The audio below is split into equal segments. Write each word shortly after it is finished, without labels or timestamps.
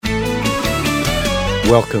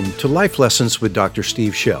Welcome to Life Lessons with Dr.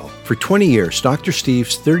 Steve Shell. For 20 years, Dr.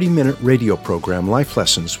 Steve's 30-minute radio program, Life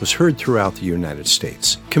Lessons, was heard throughout the United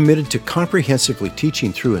States. Committed to comprehensively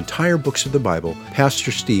teaching through entire books of the Bible,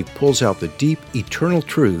 Pastor Steve pulls out the deep, eternal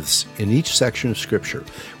truths in each section of Scripture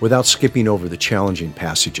without skipping over the challenging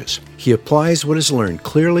passages. He applies what is learned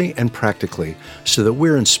clearly and practically so that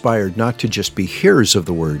we're inspired not to just be hearers of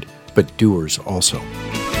the Word, but doers also.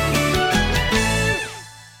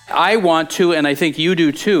 I want to, and I think you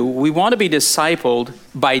do too, we want to be discipled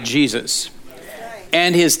by Jesus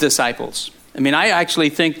and his disciples. I mean, I actually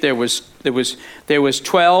think there was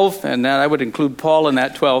 12, and I would include Paul in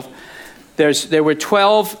that 12. There were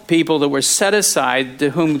 12 people that were set aside to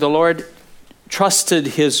whom the Lord trusted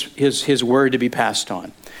his word to be passed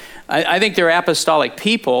on. I think they're apostolic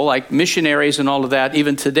people, like missionaries and all of that,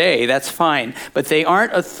 even today, that's fine. But they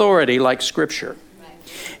aren't authority like Scripture.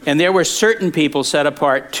 And there were certain people set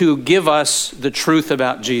apart to give us the truth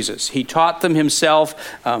about Jesus. He taught them himself.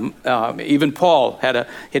 Even Paul had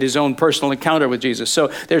his own personal encounter with Jesus.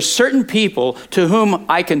 So there's certain people to whom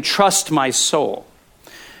I can trust my soul.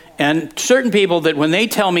 And certain people that when they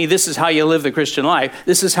tell me this is how you live the Christian life,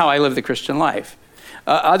 this is how I live the Christian life.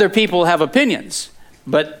 Other people have opinions.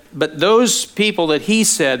 But those people that he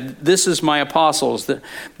said, this is my apostles,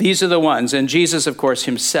 these are the ones. And Jesus, of course,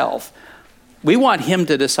 himself. We want him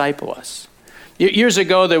to disciple us. Years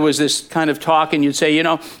ago, there was this kind of talk, and you'd say, you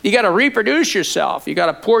got to reproduce yourself. You got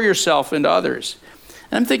to pour yourself into others.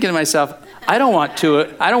 And I'm thinking to myself, I don't want two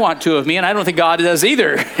of me, and I don't think God does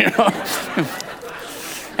either.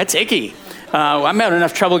 That's icky. I'm having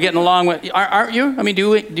enough trouble getting along with. Aren't you? I mean,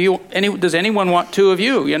 does anyone want two of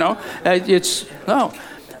you? It's no.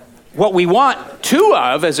 What we want two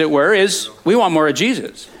of, as it were, is we want more of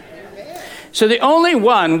Jesus. So the only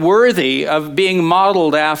one worthy of being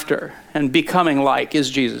modeled after and becoming like is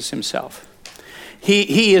Jesus himself.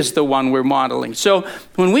 He is the one we're modeling. So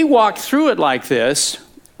when we walk through it like this,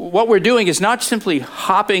 what we're doing is not simply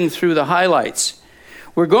hopping through the highlights.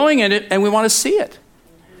 We're going in it and we want to see it.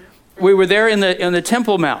 We were there in the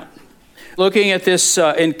Temple Mount, looking at this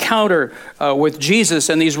encounter with Jesus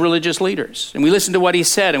and these religious leaders. And we listened to what he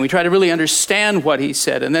said, and we try to really understand what he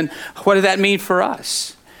said. And then what did that mean for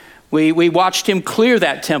us? We watched him clear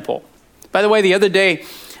that temple. By the way, the other day,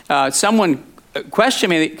 someone questioned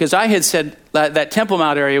me because I had said that Temple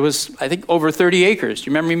Mount area was, I think, over 30 acres. Do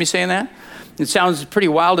you remember me saying that? It sounds pretty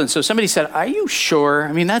wild. And so somebody said, are you sure?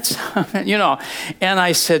 I mean, that's, And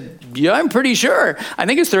I said, yeah, I'm pretty sure. I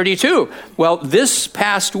think it's 32. Well, this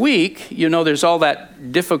past week, there's all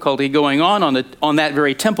that difficulty going on that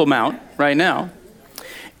very Temple Mount right now.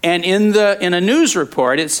 And in a news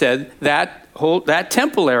report, it said that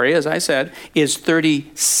temple area, as I said, is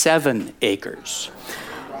 37 acres.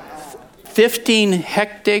 15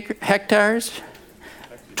 hectares,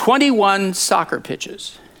 21 soccer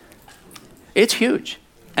pitches. It's huge.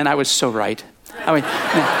 And I was so right. I mean,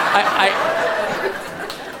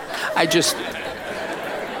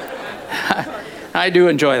 I do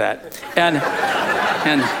enjoy that. And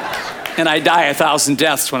I die 1,000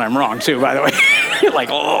 deaths when I'm wrong too, by the way. You're like,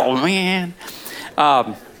 oh man.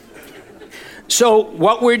 So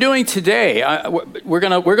what we're doing today, we're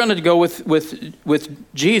gonna go with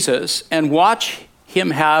Jesus and watch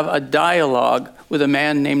him have a dialogue with a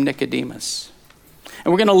man named Nicodemus.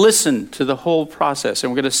 And we're going to listen to the whole process,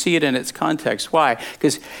 and we're going to see it in its context. Why?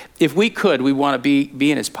 Because if we could, we want to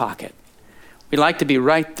be in his pocket. We'd like to be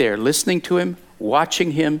right there, listening to him,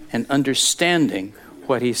 watching him, and understanding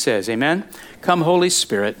what he says. Amen? Come, Holy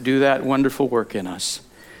Spirit, do that wonderful work in us.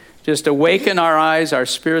 Just awaken our eyes, our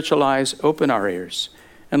spiritual eyes, open our ears.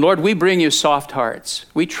 And Lord, we bring you soft hearts.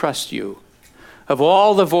 We trust you. Of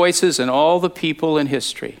all the voices and all the people in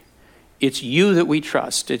history, it's you that we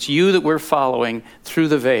trust. It's you that we're following through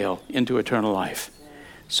the veil into eternal life.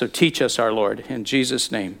 So teach us, our Lord. In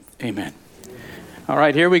Jesus' name, amen. All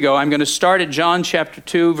right, here we go. I'm going to start at John chapter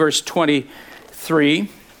 2, verse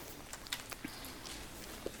 23.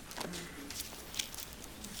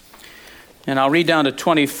 And I'll read down to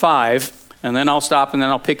 25, and then I'll stop, and then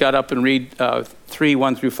I'll pick that up and read 3,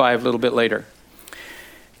 1 through 5 a little bit later.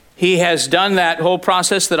 He has done that whole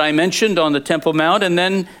process that I mentioned on the Temple Mount, and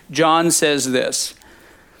then John says this.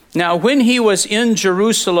 Now, when he was in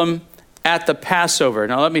Jerusalem at the Passover.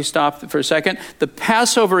 Now, let me stop for a second. The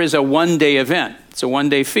Passover is a one-day event. It's a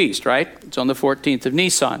one-day feast, right? It's on the 14th of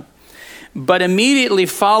Nisan. But immediately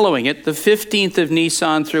following it, the 15th of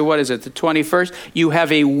Nisan through, the 21st, you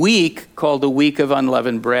have a week called the Week of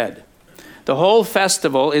Unleavened Bread. The whole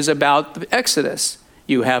festival is about the Exodus.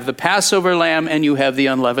 You have the Passover lamb and you have the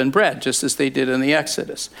unleavened bread, just as they did in the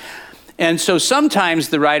Exodus. And so sometimes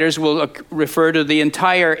the writers will refer to the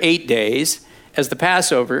entire 8 days as the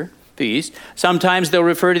Passover feast. Sometimes they'll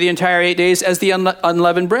refer to the entire 8 days as the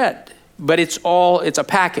unleavened bread. But it's a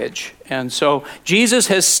package. And so Jesus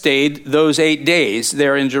has stayed those 8 days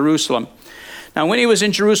there in Jerusalem. Now, when he was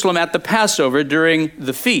in Jerusalem at the Passover during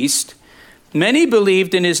the feast, many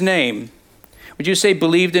believed in his name. Would you say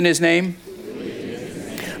believed in his name?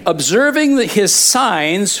 Observing his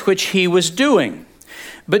signs which he was doing.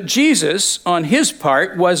 But Jesus, on his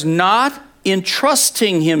part, was not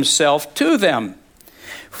entrusting himself to them,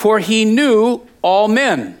 for he knew all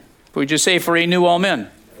men. Would you say, for he knew all men?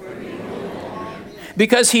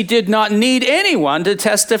 Because he did not need anyone to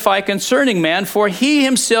testify concerning man, for he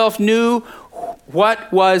himself knew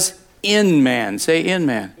what was in man. Say, in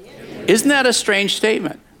man. Isn't that a strange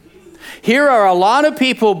statement? Here are a lot of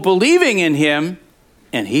people believing in him,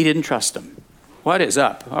 and he didn't trust them. What is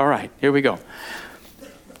up? All right, here we go.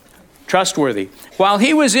 Trustworthy. While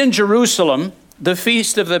he was in Jerusalem,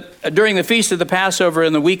 during the feast of the Passover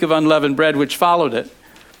and the week of unleavened bread which followed it,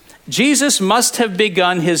 Jesus must have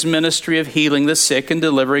begun his ministry of healing the sick and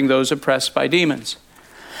delivering those oppressed by demons.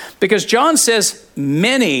 Because John says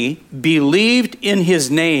many believed in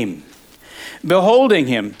his name, beholding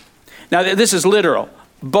him. Now this is literal.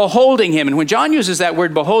 Beholding him. And when John uses that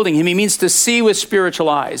word beholding him, he means to see with spiritual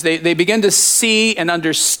eyes. They begin to see and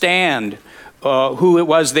understand who it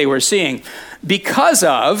was they were seeing because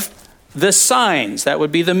of the signs. That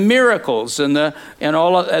would be the miracles and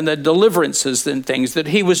the deliverances and things that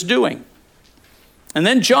he was doing. And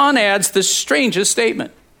then John adds the strangest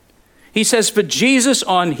statement. He says, but Jesus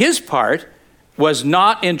on his part was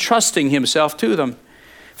not entrusting himself to them,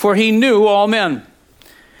 for he knew all men.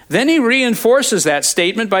 Then he reinforces that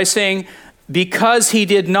statement by saying, because he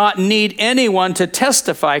did not need anyone to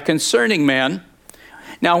testify concerning man.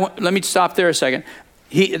 Now, let me stop there a second.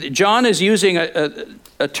 John is using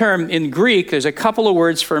a term in Greek. There's a couple of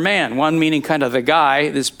words for man, one meaning kind of the guy,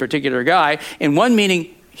 this particular guy, and one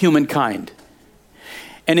meaning humankind.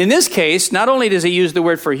 And in this case, not only does he use the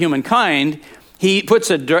word for humankind, he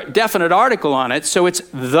puts a definite article on it, so it's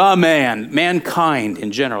the man, mankind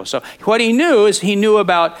in general. So what he knew is he knew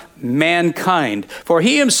about mankind, for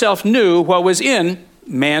he himself knew what was in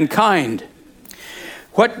mankind.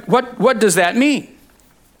 What does that mean?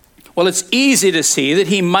 Well, it's easy to see that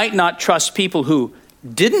he might not trust people who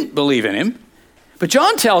didn't believe in him, but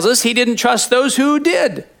John tells us he didn't trust those who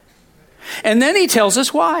did. And then he tells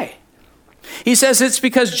us why. He says it's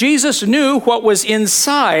because Jesus knew what was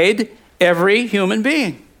inside every human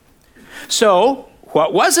being. So,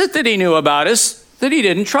 what was it that he knew about us that he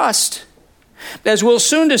didn't trust? As we'll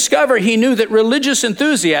soon discover, he knew that religious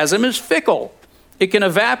enthusiasm is fickle. It can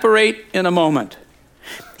evaporate in a moment.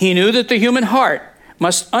 He knew that the human heart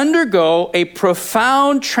must undergo a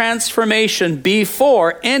profound transformation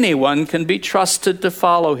before anyone can be trusted to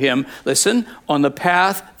follow him, listen, on the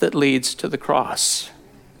path that leads to the cross.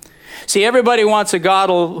 See, everybody wants a God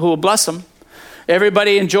who will bless them.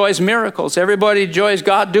 Everybody enjoys miracles. Everybody enjoys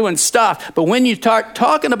God doing stuff. But when you start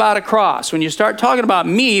talking about a cross, when you start talking about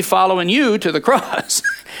me following you to the cross,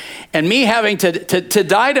 and me having to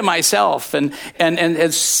die to myself and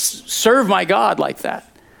serve my God like that,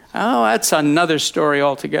 oh, that's another story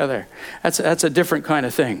altogether. That's a different kind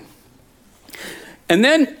of thing. And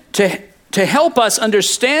then to help us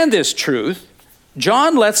understand this truth,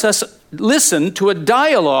 John lets us listen to a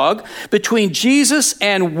dialogue between Jesus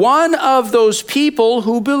and one of those people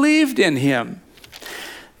who believed in him.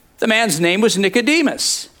 The man's name was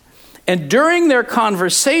Nicodemus. And during their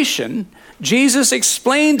conversation, Jesus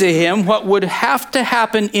explained to him what would have to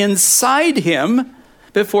happen inside him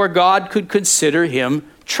before God could consider him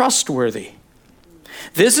trustworthy.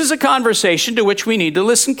 This is a conversation to which we need to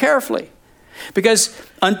listen carefully, because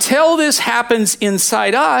until this happens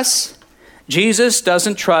inside us, Jesus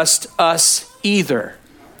doesn't trust us either.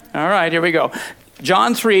 All right, here we go.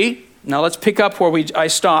 John 3. Now let's pick up where I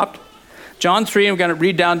stopped. John 3, I'm going to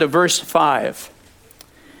read down to verse 5.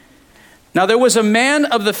 Now there was a man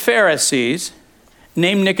of the Pharisees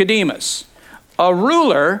named Nicodemus, a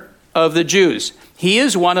ruler of the Jews. He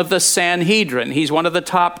is one of the Sanhedrin. He's one of the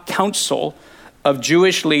top council of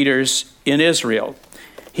Jewish leaders in Israel.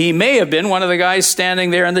 He may have been one of the guys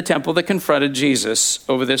standing there in the temple that confronted Jesus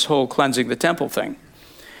over this whole cleansing the temple thing.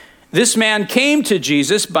 This man came to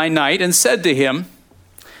Jesus by night and said to him,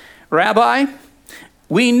 Rabbi,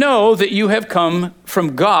 we know that you have come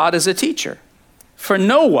from God as a teacher, for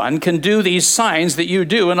no one can do these signs that you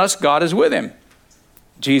do unless God is with him.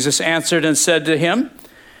 Jesus answered and said to him,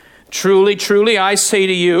 Truly, truly, I say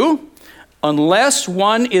to you, unless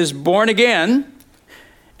one is born again,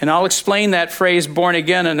 And I'll explain that phrase born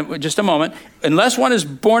again in just a moment. Unless one is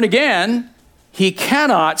born again, he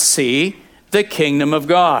cannot see the kingdom of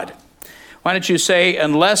God. Why don't you say,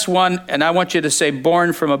 unless one, and I want you to say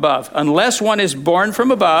born from above. Unless one is born from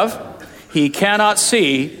above, he cannot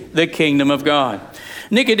see the kingdom of God.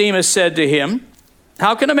 Nicodemus said to him,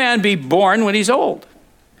 how can a man be born when he's old?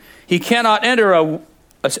 He cannot enter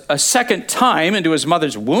a second time into his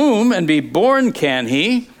mother's womb and be born, can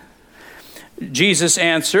he? Jesus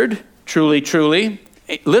answered, truly, truly,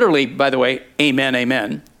 literally, by the way, amen,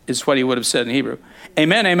 amen, is what he would have said in Hebrew.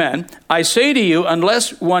 Amen, amen. I say to you,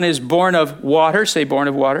 unless one is born of water, say born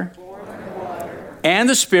of water. Born of water. And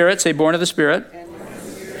the Spirit, say born of the Spirit.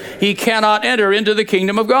 He cannot enter into the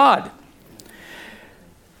kingdom of God.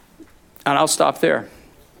 And I'll stop there.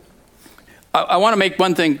 I want to make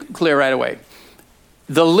one thing clear right away.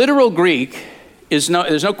 The literal Greek there's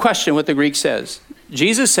no question what the Greek says.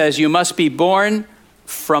 Jesus says you must be born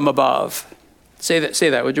from above. Say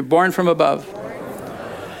that. Would you? Born from above.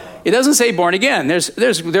 It doesn't say born again.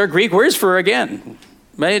 There are Greek words for again,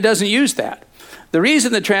 but it doesn't use that. The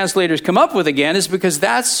reason the translators come up with again is because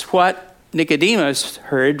that's what Nicodemus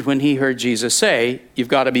heard when he heard Jesus say, you've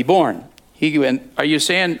got to be born. He went, are you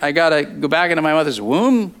saying I got to go back into my mother's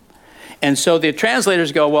womb? And so the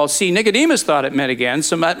translators go, well, see, Nicodemus thought it meant again,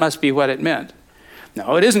 so that must be what it meant.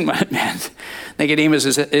 No, it isn't what it meant. Nicodemus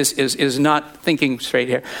is not thinking straight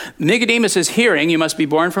here. Nicodemus is hearing, you must be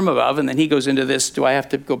born from above, and then he goes into this, do I have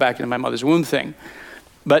to go back into my mother's womb thing?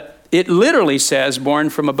 But it literally says born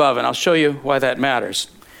from above, and I'll show you why that matters.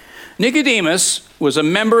 Nicodemus was a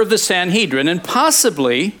member of the Sanhedrin and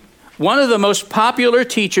possibly one of the most popular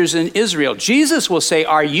teachers in Israel. Jesus will say,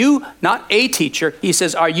 are you not a teacher? He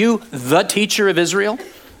says, are you the teacher of Israel?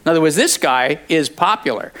 In other words, this guy is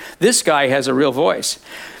popular. This guy has a real voice.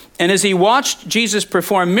 And as he watched Jesus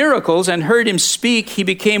perform miracles and heard him speak, he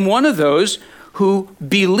became one of those who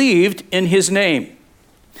believed in his name.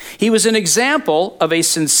 He was an example of a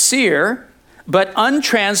sincere but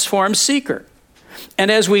untransformed seeker. And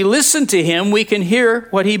as we listen to him, we can hear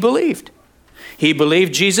what he believed. He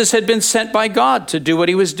believed Jesus had been sent by God to do what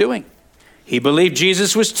he was doing. He believed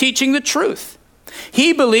Jesus was teaching the truth.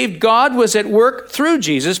 He believed God was at work through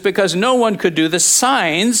Jesus because no one could do the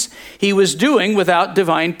signs he was doing without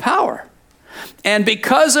divine power. And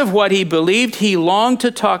because of what he believed, he longed to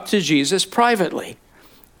talk to Jesus privately.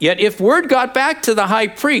 Yet if word got back to the high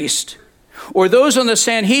priest or those on the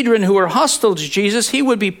Sanhedrin who were hostile to Jesus, he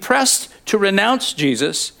would be pressed to renounce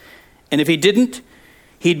Jesus. And if he didn't,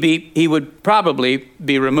 he would probably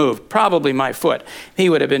be removed, probably my foot. He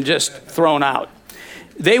would have been just thrown out.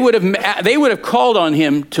 They would have called on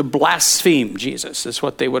him to blaspheme Jesus. Is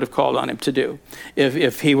what they would have called on him to do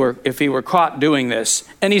if he were caught doing this.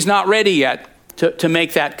 And he's not ready yet to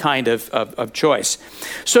make that kind of choice.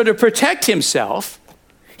 So to protect himself,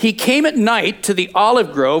 he came at night to the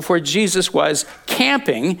olive grove where Jesus was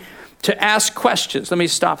camping to ask questions. Let me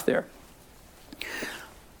stop there.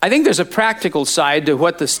 I think there's a practical side to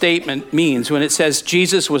what the statement means when it says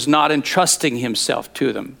Jesus was not entrusting himself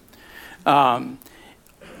to them.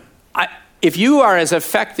 If you are as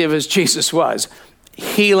effective as Jesus was,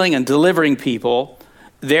 healing and delivering people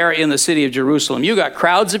there in the city of Jerusalem, you got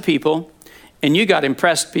crowds of people and you got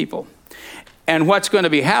impressed people. And what's going to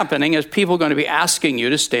be happening is people are going to be asking you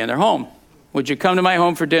to stay in their home. Would you come to my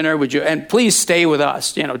home for dinner? Would you? And please stay with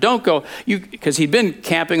us. Don't go. Because he'd been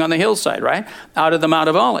camping on the hillside, right? Out of the Mount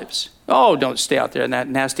of Olives. Oh, don't stay out there in that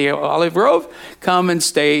nasty olive grove. Come and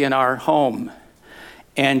stay in our home.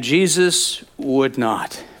 And Jesus would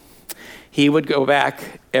not. He would go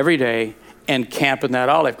back every day and camp in that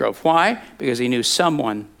olive grove. Why? Because he knew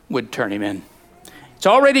someone would turn him in. It's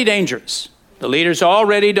already dangerous. The leaders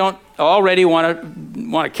already want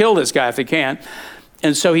to kill this guy if they can.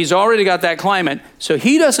 And so he's already got that climate. So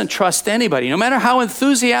he doesn't trust anybody, no matter how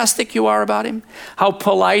enthusiastic you are about him, how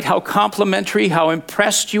polite, how complimentary, how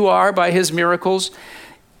impressed you are by his miracles.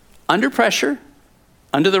 Under pressure,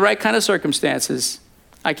 under the right kind of circumstances,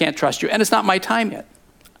 I can't trust you. And it's not my time yet.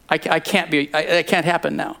 It can't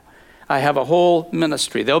happen now. I have a whole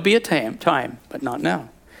ministry. There'll be a time, but not now.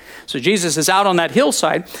 So Jesus is out on that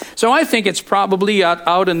hillside. So I think it's probably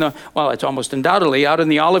out in it's almost undoubtedly out in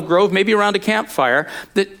the olive grove, maybe around a campfire,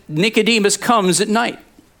 that Nicodemus comes at night.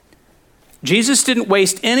 Jesus didn't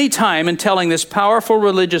waste any time in telling this powerful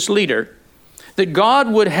religious leader that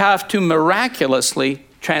God would have to miraculously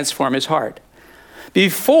transform his heart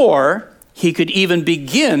before he could even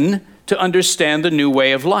begin to understand the new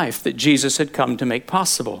way of life that Jesus had come to make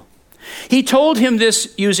possible. He told him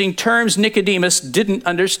this using terms Nicodemus didn't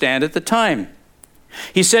understand at the time.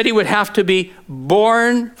 He said he would have to be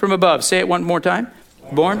born from above. Say it one more time.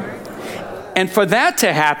 Born. And for that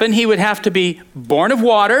to happen, he would have to be born of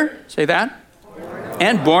water, say that,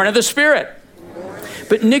 and born of the Spirit.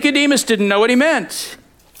 But Nicodemus didn't know what he meant.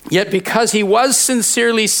 Yet because he was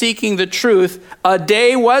sincerely seeking the truth, a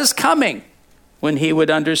day was coming when he would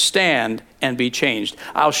understand and be changed.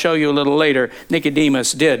 I'll show you a little later.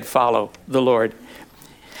 Nicodemus did follow the Lord.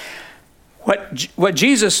 What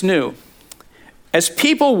Jesus knew, as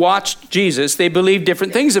people watched Jesus, they believed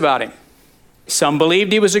different things about him. Some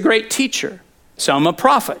believed he was a great teacher, some a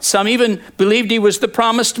prophet. Some even believed he was the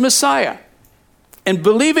promised Messiah. And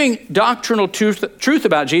believing doctrinal truth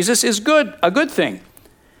about Jesus is a good thing.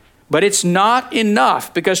 But it's not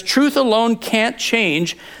enough, because truth alone can't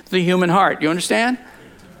change the human heart. You understand?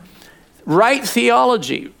 Right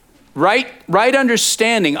theology, right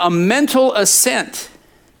understanding, a mental assent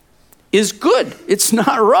is good. It's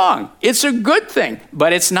not wrong. It's a good thing,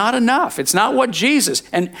 but it's not enough. It's not what Jesus.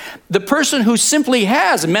 And the person who simply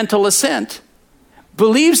has mental assent,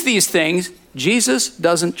 believes these things, Jesus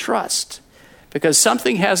doesn't trust, because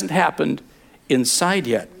something hasn't happened inside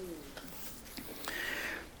yet.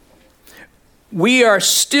 We are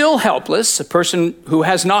still helpless. A person who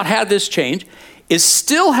has not had this change is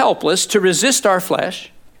still helpless to resist our flesh,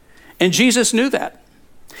 and Jesus knew that.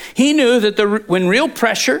 He knew that when real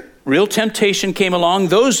pressure, real temptation came along,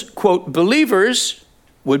 those, quote, believers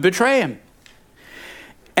would betray him.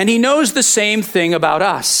 And he knows the same thing about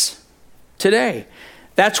us today.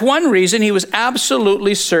 That's one reason he was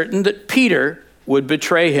absolutely certain that Peter would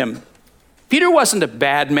betray him. Peter wasn't a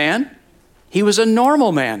bad man. He was a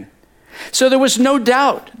normal man. So there was no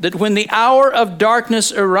doubt that when the hour of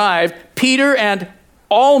darkness arrived, Peter and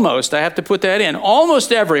almost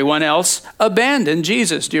everyone else abandoned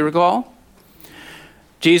Jesus. Do you recall?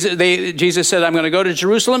 Jesus said, I'm going to go to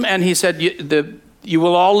Jerusalem. And he said, you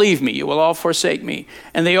will all leave me. You will all forsake me.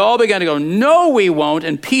 And they all began to go, no, we won't.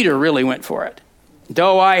 And Peter really went for it.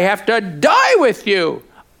 Though I have to die with you,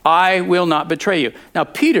 I will not betray you. Now,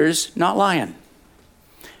 Peter's not lying.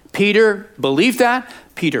 Peter believed that.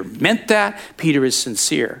 Peter meant that. Peter is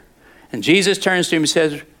sincere. And Jesus turns to him and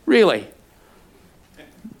says, really?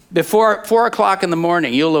 Before 4 o'clock in the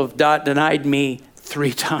morning, you'll have denied me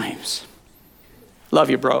 3 times. Love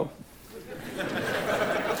you, bro.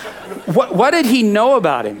 What did he know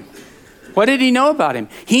about him? What did he know about him?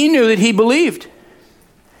 He knew that he believed.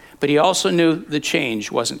 But he also knew the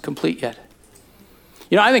change wasn't complete yet.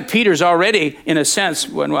 You know, I think Peter's already, in a sense,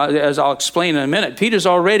 as I'll explain in a minute, Peter's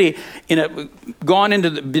already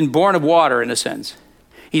been born of water, in a sense.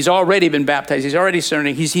 He's already been baptized. He's already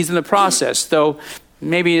discerning. He's in the process, though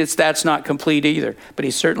maybe that's not complete either. But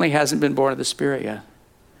he certainly hasn't been born of the Spirit yet.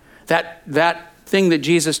 That thing that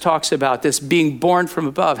Jesus talks about, this being born from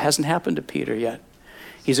above, hasn't happened to Peter yet.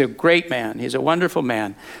 He's a great man. He's a wonderful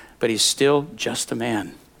man. But he's still just a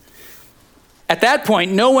man. At that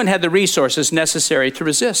point, no one had the resources necessary to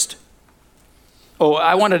resist. Oh,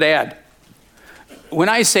 I wanted to add, when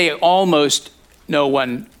I say almost no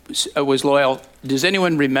one was loyal, does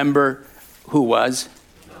anyone remember who was?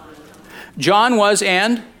 John was,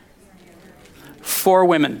 and 4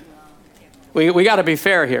 women. We got to be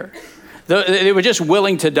fair here. They were just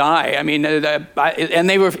willing to die. I mean, and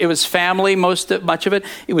it was family, much of it.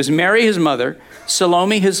 It was Mary, his mother,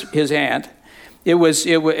 Salome, his aunt. It was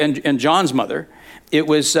John's mother. It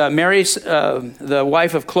was Mary's, the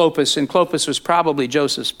wife of Clopas, and Clopas was probably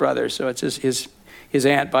Joseph's brother, so it's his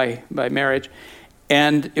aunt by marriage.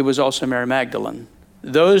 And it was also Mary Magdalene.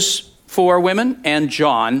 Those 4 women and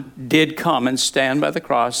John did come and stand by the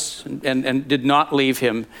cross and did not leave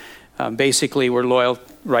him. Basically, were loyal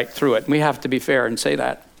right through it. We have to be fair and say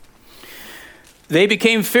that. They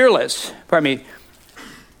became fearless.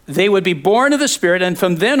 They would be born of the Spirit, and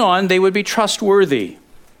from then on, they would be trustworthy.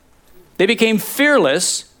 They became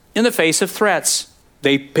fearless in the face of threats.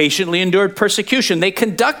 They patiently endured persecution. They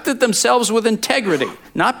conducted themselves with integrity,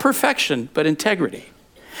 not perfection, but integrity.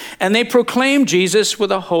 And they proclaimed Jesus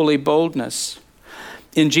with a holy boldness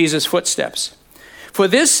in Jesus' footsteps. For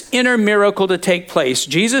this inner miracle to take place,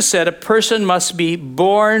 Jesus said a person must be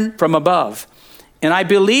born from above. And I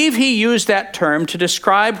believe he used that term to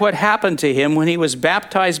describe what happened to him when he was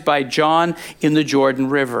baptized by John in the Jordan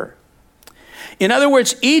River. In other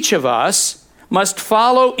words, each of us must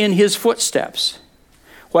follow in his footsteps.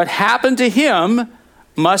 What happened to him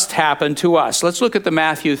must happen to us. Let's look at the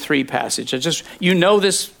Matthew 3 passage. You know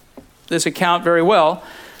this account very well,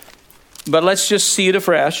 but let's just see it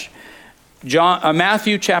afresh.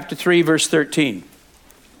 Matthew chapter 3, verse 13.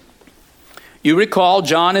 You recall,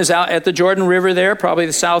 John is out at the Jordan River there, probably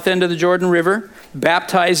the south end of the Jordan River,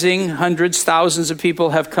 baptizing. Hundreds, thousands of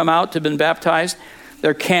people have come out to have been baptized.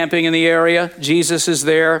 They're camping in the area. Jesus is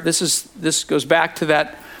there. This goes back to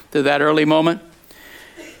that early moment.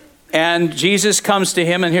 And Jesus comes to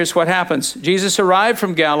him, and here's what happens. Jesus arrived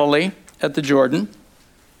from Galilee at the Jordan,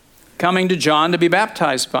 coming to John to be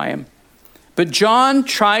baptized by him. But John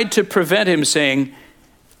tried to prevent him, saying,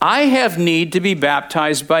 I have need to be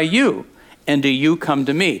baptized by you, and do you come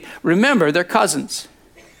to me? Remember, they're cousins.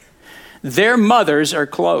 Their mothers are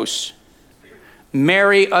close.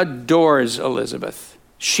 Mary adores Elizabeth.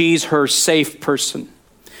 She's her safe person.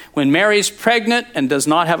 When Mary's pregnant and does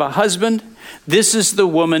not have a husband, this is the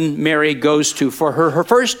woman Mary goes to for her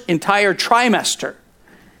first entire trimester.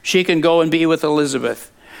 She can go and be with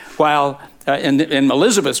Elizabeth. While, and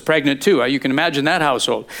Elizabeth's pregnant too. You can imagine that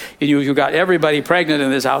household. You've got everybody pregnant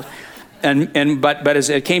in this house. But as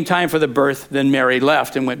it came time for the birth, then Mary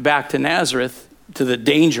left and went back to Nazareth, to the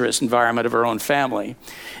dangerous environment of her own family.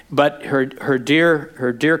 But her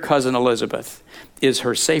dear cousin Elizabeth is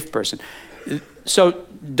her safe person. So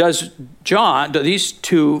do these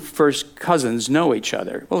two first cousins know each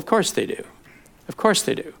other? Well, of course they do. Of course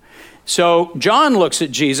they do. So John looks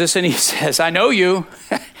at Jesus and he says, I know you.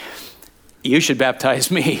 You should baptize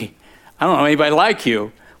me. I don't know anybody like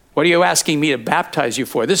you. What are you asking me to baptize you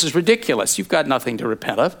for? This is ridiculous. You've got nothing to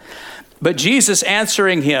repent of. But Jesus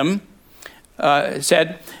answering him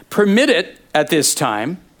said, permit it at this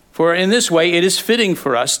time, for in this way it is fitting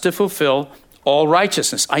for us to fulfill all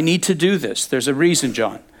righteousness. I need to do this. There's a reason,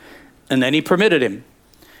 John. And then he permitted him.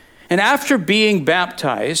 And after being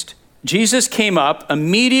baptized, Jesus came up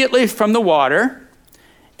immediately from the water,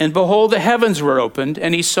 and behold, the heavens were opened,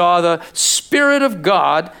 and he saw the Spirit of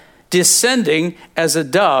God descending as a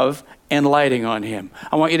dove and lighting on him.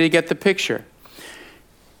 I want you to get the picture.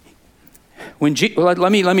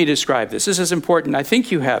 Let me describe this. This is important. I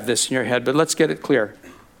think you have this in your head, but let's get it clear.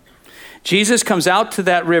 Jesus comes out to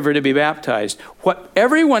that river to be baptized. What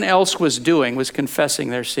everyone else was doing was confessing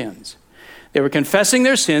their sins. They were confessing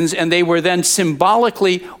their sins, and they were then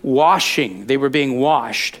symbolically washing. They were being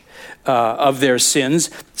washed of their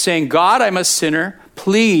sins, saying, God, I'm a sinner.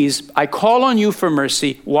 Please, I call on you for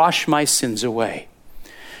mercy. Wash my sins away.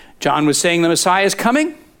 John was saying the Messiah is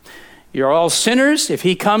coming. You're all sinners. If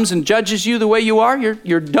he comes and judges you the way you are,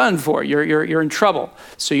 you're done for. You're in trouble.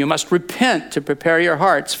 So you must repent to prepare your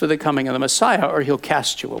hearts for the coming of the Messiah, or he'll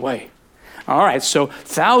cast you away. All right, so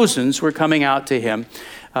thousands were coming out to him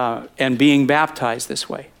and being baptized this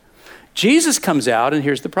way. Jesus comes out, and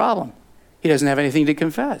here's the problem. He doesn't have anything to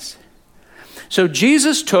confess. So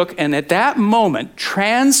Jesus took, and at that moment,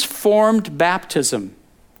 transformed baptism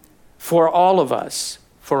for all of us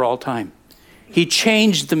for all time. He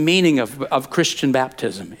changed the meaning of Christian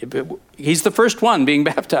baptism. He's the first one being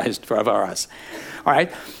baptized for us. All right?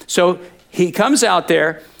 So he comes out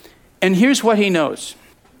there, and here's what he knows.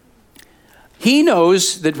 He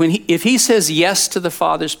knows that if he says yes to the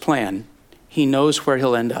Father's plan, he knows where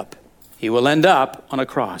he'll end up. He will end up on a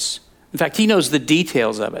cross. In fact, he knows the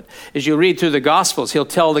details of it. As you read through the Gospels, he will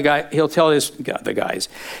tell the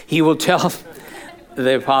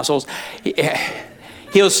apostles,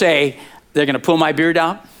 he'll say, they're going to pull my beard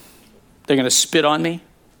out. They're going to spit on me.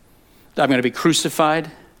 I'm going to be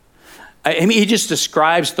crucified. I mean, he just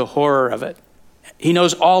describes the horror of it. He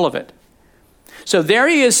knows all of it. So there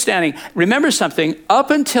he is standing. Remember something. Up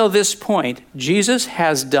until this point, Jesus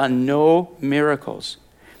has done no miracles.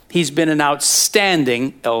 He's been an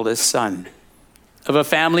outstanding eldest son of a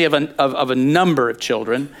family of a number of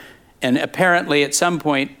children. And apparently at some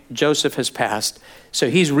point, Joseph has passed. So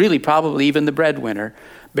he's really probably even the breadwinner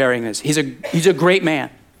bearing this. He's a great man,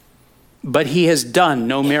 but he has done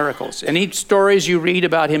no miracles. Any stories you read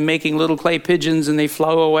about him making little clay pigeons and they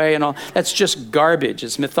flow away and all, that's just garbage.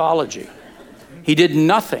 It's mythology. He did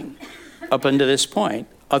nothing up until this point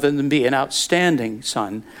other than be an outstanding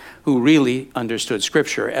son who really understood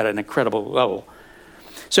Scripture at an incredible level.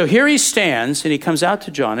 So here he stands, and he comes out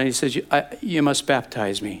to John, and he says, you must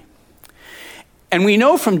baptize me. And we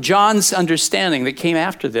know from John's understanding that came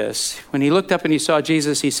after this, when he looked up and he saw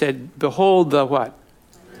Jesus, he said, behold the what?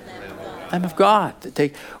 Lamb of God.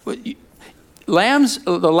 The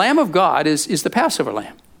Lamb of God is the Passover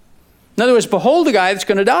lamb. In other words, behold the guy that's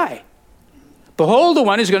going to die. Behold the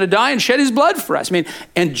one who's going to die and shed his blood for us. I mean,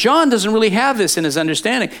 and John doesn't really have this in his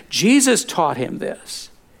understanding. Jesus taught him this.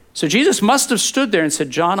 So Jesus must have stood there and said,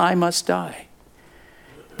 John, I must die.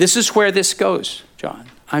 This is where this goes, John.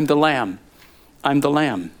 I'm the lamb. I'm the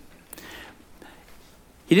lamb.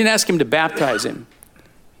 He didn't ask him to baptize him.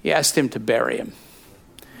 He asked him to bury him.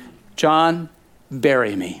 John,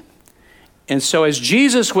 bury me. And so as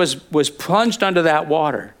Jesus was plunged under that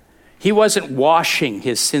water, He wasn't washing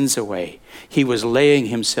his sins away. He was laying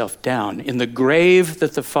himself down in the grave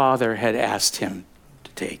that the Father had asked him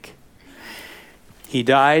to take. He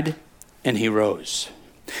died and he rose.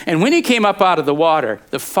 And when he came up out of the water,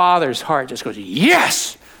 the Father's heart just goes,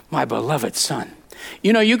 yes, my beloved Son.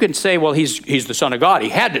 You know, you can say, well, he's the Son of God. He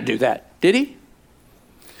had to do that. Did he?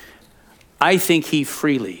 I think he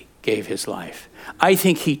freely gave his life. I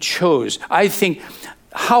think he chose. I think,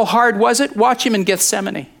 how hard was it? Watch him in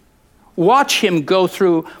Gethsemane. Watch him go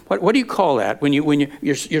through, what do you call that? When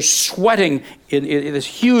you're sweating in this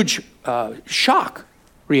huge shock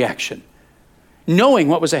reaction, knowing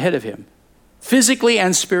what was ahead of him, physically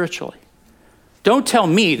and spiritually. Don't tell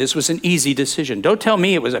me this was an easy decision. Don't tell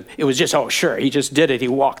me it was just, oh, sure, he just did it. He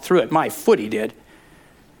walked through it. My foot, he did.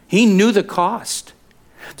 He knew the cost.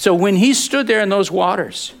 So when he stood there in those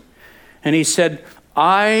waters and he said,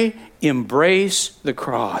 I embrace the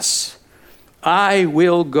cross. I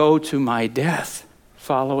will go to my death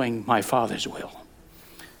following my Father's will.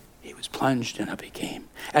 He was plunged and up he came.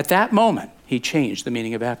 At that moment, he changed the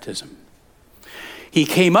meaning of baptism. He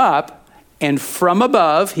came up, and from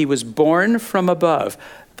above, he was born from above.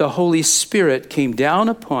 The Holy Spirit came down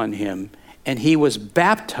upon him, and he was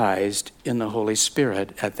baptized in the Holy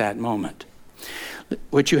Spirit at that moment.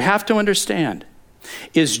 What you have to understand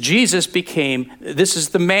is Jesus became, this is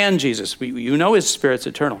the man Jesus. You know his Spirit's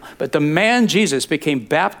eternal, but the man Jesus became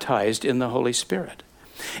baptized in the Holy Spirit.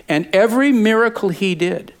 And every miracle he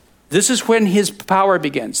did, this is when his power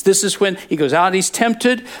begins. This is when he goes out and he's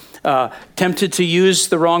tempted to use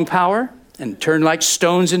the wrong power and turn like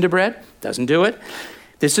stones into bread. Doesn't do it.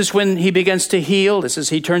 This is when he begins to heal. This is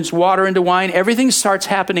he turns water into wine. Everything starts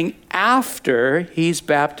happening after he's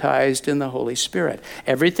baptized in the Holy Spirit.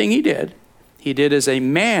 Everything he did as a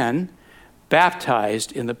man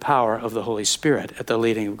baptized in the power of the Holy Spirit at the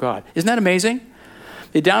leading of God. Isn't that amazing?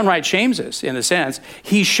 It downright shames us in a sense.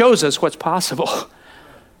 He shows us what's possible.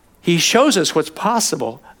 He shows us what's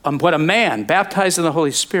possible, what a man baptized in the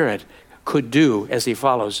Holy Spirit could do as he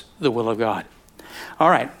follows the will of God.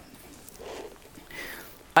 All right.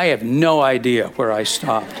 I have no idea where I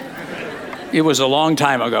stopped. It was a long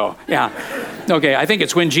time ago. Yeah. Okay, I think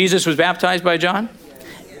it's when Jesus was baptized by John.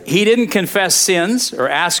 He didn't confess sins or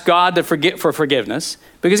ask God for forgiveness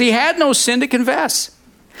because he had no sin to confess.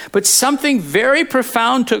 But something very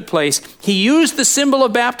profound took place. He used the symbol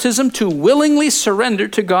of baptism to willingly surrender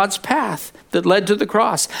to God's path that led to the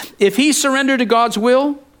cross. If he surrendered to God's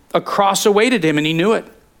will, a cross awaited him, and he knew it.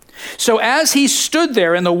 So as he stood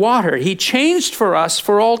there in the water, he changed for us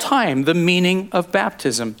for all time the meaning of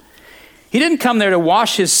baptism. He didn't come there to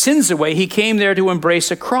wash his sins away. He came there to embrace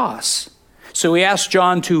a cross. So he asked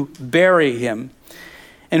John to bury him.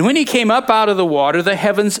 And when he came up out of the water, the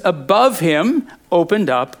heavens above him opened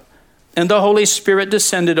up, and the Holy Spirit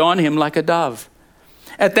descended on him like a dove.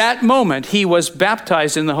 At that moment, he was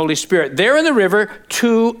baptized in the Holy Spirit. There in the river,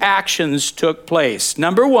 two actions took place.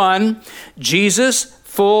 Number one, Jesus'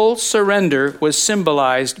 full surrender was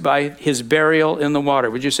symbolized by his burial in the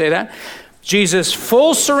water. Would you say that? Jesus'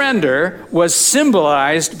 full surrender was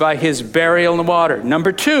symbolized by his burial in the water.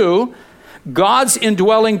 Number two, God's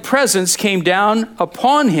indwelling presence came down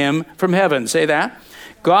upon him from heaven. Say that.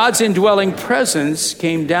 God's indwelling presence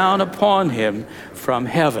came down upon him from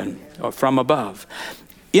heaven or from above.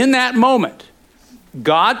 In that moment,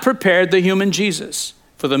 God prepared the human Jesus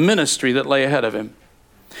for the ministry that lay ahead of him.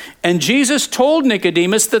 And Jesus told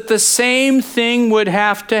Nicodemus that the same thing would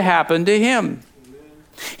have to happen to him.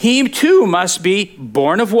 He too must be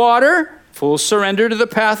born of water, full surrender to the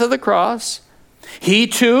path of the cross. He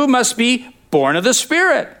too must be born of the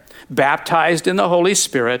Spirit, baptized in the Holy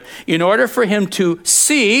Spirit, in order for him to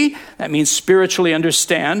see, that means spiritually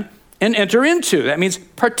understand, and enter into, that means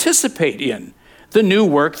participate in, the new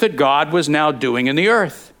work that God was now doing in the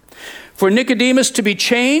earth. For Nicodemus to be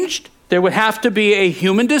changed, there would have to be a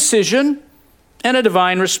human decision and a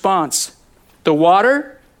divine response. The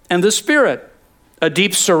water and the Spirit, a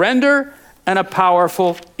deep surrender and a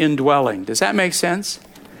powerful indwelling. Does that make sense?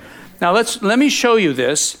 Now let me show you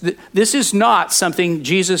this. This is not something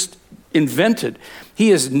Jesus invented. He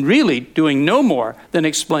is really doing no more than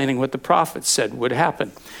explaining what the prophets said would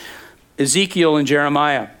happen. Ezekiel and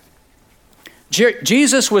Jeremiah.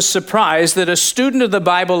 Jesus was surprised that a student of the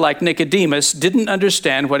Bible like Nicodemus didn't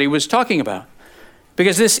understand what he was talking about,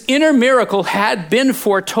 because this inner miracle had been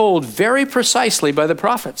foretold very precisely by the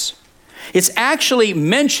prophets. It's actually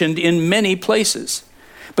mentioned in many places,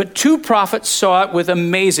 but two prophets saw it with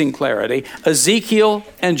amazing clarity, Ezekiel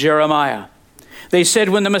and Jeremiah. They said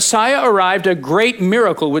when the Messiah arrived, a great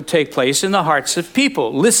miracle would take place in the hearts of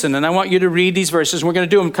people. Listen, and I want you to read these verses. We're going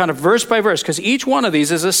to do them kind of verse by verse because each one of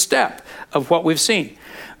these is a step of what we've seen.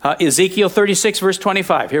 Ezekiel 36, verse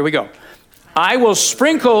 25. Here we go. I will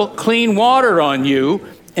sprinkle clean water on you,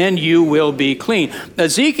 and you will be clean.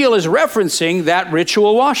 Ezekiel is referencing that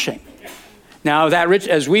ritual washing. Now,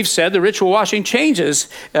 as we've said, the ritual washing changes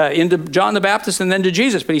into John the Baptist and then to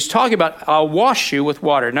Jesus. But he's talking about, I'll wash you with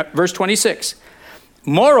water. Now, verse 26.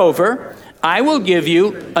 Moreover, I will give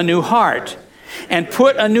you a new heart and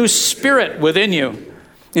put a new spirit within you.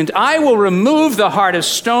 And I will remove the heart of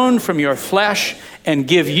stone from your flesh and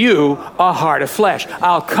give you a heart of flesh.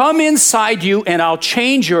 I'll come inside you and I'll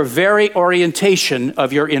change your very orientation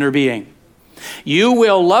of your inner being. You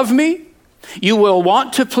will love me. You will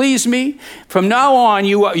want to please me. From now on,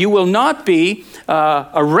 you will not be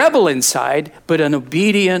a rebel inside, but an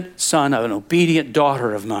obedient son, an obedient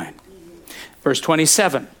daughter of mine. Verse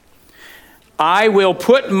 27, I will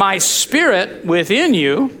put my spirit within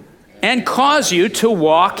you and cause you to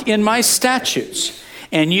walk in my statutes,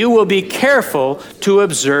 and you will be careful to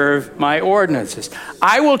observe my ordinances.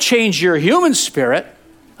 I will change your human spirit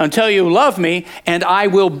until you love me, and I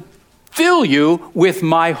will fill you with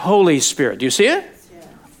my Holy Spirit. Do you see it? Yeah.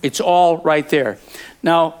 It's all right there.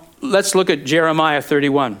 Now, let's look at Jeremiah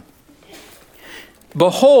 31.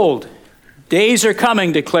 Behold, days are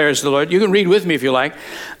coming, declares the Lord. You can read with me if you like.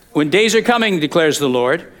 When days are coming, declares the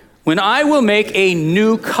Lord, when I will make a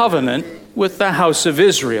new covenant with the house of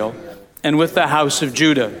Israel and with the house of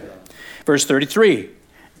Judah. Verse 33,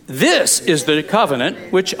 this is the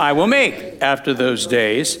covenant which I will make after those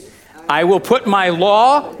days. I will put my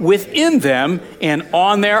law within them, and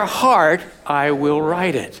on their heart I will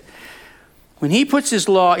write it. When he puts his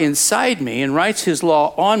law inside me and writes his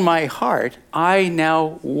law on my heart, I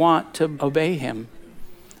now want to obey him.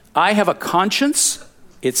 I have a conscience.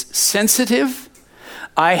 It's sensitive.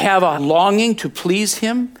 I have a longing to please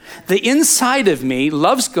him. The inside of me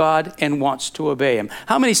loves God and wants to obey him.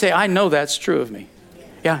 How many say, I know that's true of me?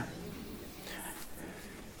 Yeah.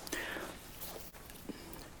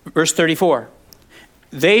 Verse 34,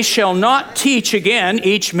 they shall not teach again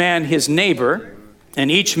each man his neighbor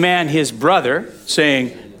and each man his brother,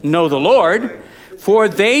 saying, know the Lord, for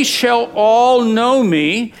they shall all know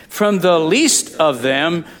me, from the least of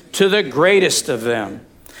them to the greatest of them.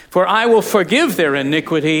 For I will forgive their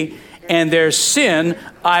iniquity, and their sin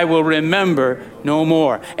I will remember no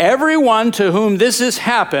more. Everyone to whom this has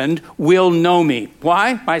happened will know me.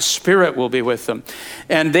 Why? My spirit will be with them.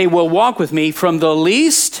 And they will walk with me from the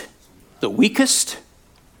least, the weakest,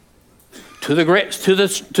 to the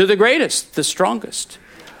greatest, the strongest.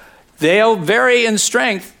 They'll vary in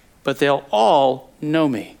strength, but they'll all know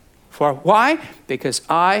me. For why? Because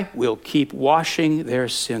I will keep washing their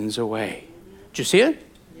sins away. Did you see it?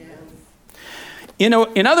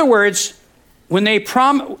 In other words, when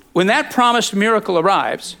that promised miracle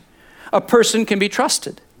arrives, a person can be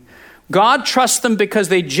trusted. God trusts them because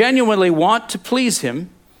they genuinely want to please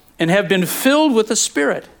him and have been filled with the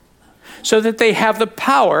Spirit so that they have the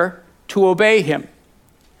power to obey him.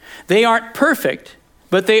 They aren't perfect,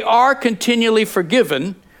 but they are continually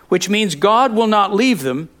forgiven, which means God will not leave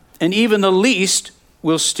them, and even the least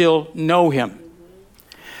will still know him.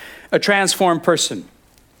 A transformed person.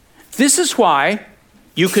 This is why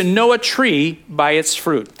you can know a tree by its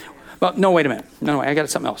fruit. Well, no, wait a minute. No, I got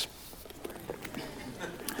something else.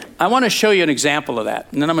 I want to show you an example of that,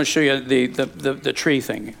 and then I'm going to show you the tree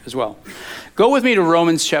thing as well. Go with me to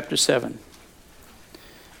Romans chapter 7.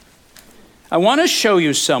 I want to show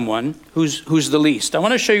you someone who's the least. I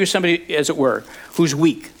want to show you somebody, as it were, who's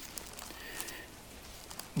weak.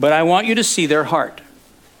 But I want you to see their heart.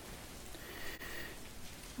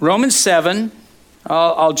 Romans 7,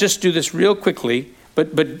 I'll just do this real quickly,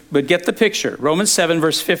 but get the picture. Romans 7,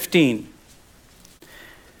 verse 15.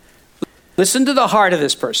 Listen to the heart of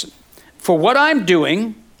this person. For what I'm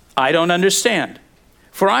doing, I don't understand.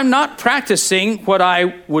 For I'm not practicing what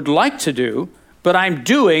I would like to do, but I'm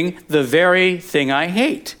doing the very thing I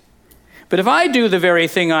hate. But if I do the very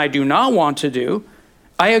thing I do not want to do,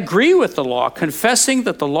 I agree with the law, confessing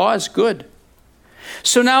that the law is good.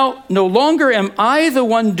 So now, no longer am I the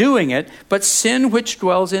one doing it, but sin which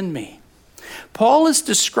dwells in me. Paul is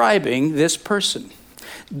describing this person.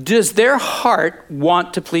 Does their heart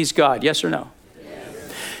want to please God? Yes or no?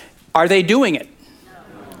 Yes. Are they doing it?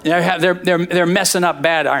 No. They're messing up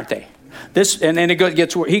bad, aren't they? This, and then it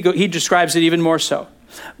gets he describes it even more so.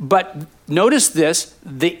 But notice this: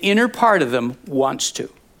 the inner part of them wants to.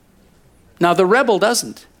 Now the rebel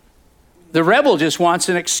doesn't. The rebel just wants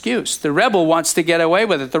an excuse. The rebel wants to get away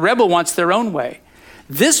with it. The rebel wants their own way.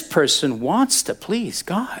 This person wants to please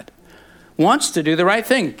God, wants to do the right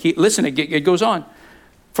thing. Listen, it goes on.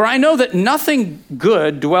 For I know that nothing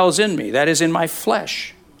good dwells in me, that is in my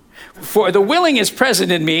flesh. For the willing is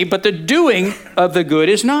present in me, but the doing of the good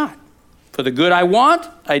is not. For the good I want,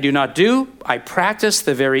 I do not do. I practice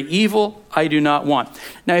the very evil I do not want.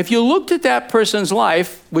 Now, if you looked at that person's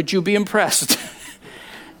life, would you be impressed?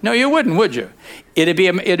 No, you wouldn't, would you? It'd be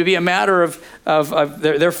a matter of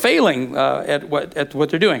they're failing at what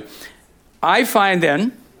they're doing. I find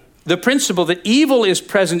then the principle that evil is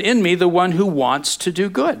present in me, the one who wants to do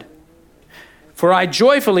good. For I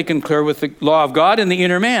joyfully concur with the law of God in the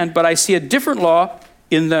inner man, but I see a different law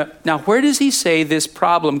in the... Now, where does he say this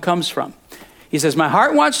problem comes from? He says, my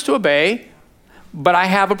heart wants to obey, but I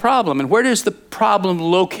have a problem. And where is the problem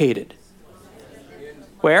located?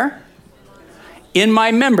 Where? In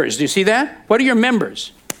my members. Do you see that? What are your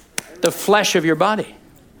members? The flesh of your body.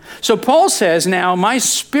 So Paul says now, my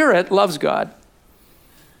spirit loves God.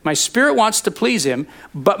 My spirit wants to please him,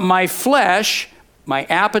 but my flesh, my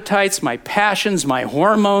appetites, my passions, my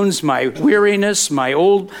hormones, my weariness,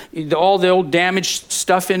 all the old damaged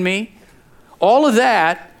stuff in me, all of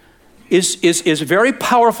that is a very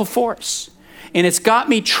powerful force. And it's got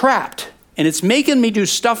me trapped. And it's making me do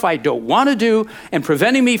stuff I don't want to do and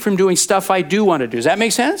preventing me from doing stuff I do want to do. Does that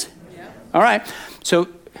make sense? Yeah. All right. So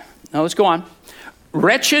now let's go on.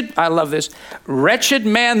 Wretched, I love this. Wretched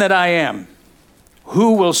man that I am,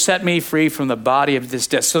 who will set me free from the body of this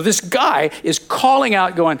death? So this guy is calling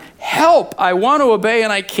out, going, help, I want to obey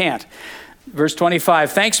and I can't. Verse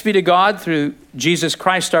 25, thanks be to God through Jesus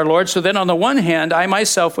Christ our Lord. So then on the one hand, I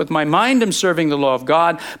myself with my mind am serving the law of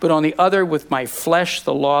God, but on the other with my flesh,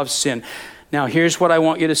 the law of sin. Now here's what I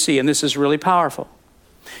want you to see, and this is really powerful.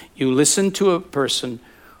 You listen to a person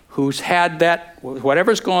who's had that,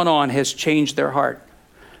 whatever's going on has changed their heart.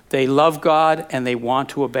 They love God and they want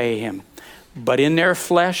to obey him. But in their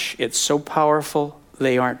flesh, it's so powerful,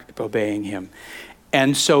 they aren't obeying him.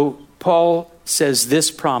 And so Paul says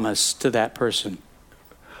this promise to that person.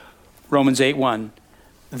 Romans 8:1.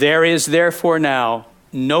 There is therefore now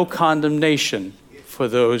no condemnation for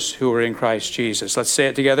those who are in Christ Jesus. Let's say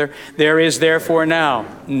it together. There is therefore now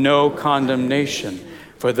no condemnation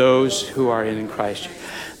for those who are in Christ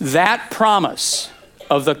Jesus. That promise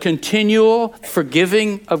of the continual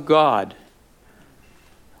forgiving of God.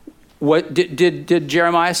 What did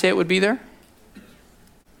Jeremiah say it would be there?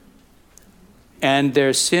 And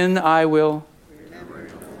their sin I will.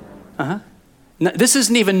 Now, this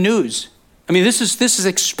isn't even news. I mean, this is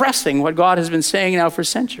expressing what God has been saying now for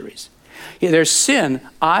centuries. Their sin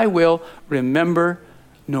I will remember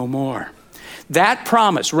no more. That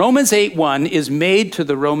promise, Romans 8:1, is made to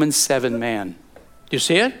the Romans 7 man. Do you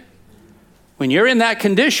see it? When you're in that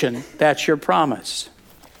condition, that's your promise.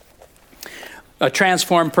 A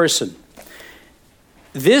transformed person.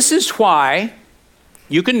 This is why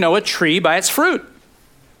you can know a tree by its fruit.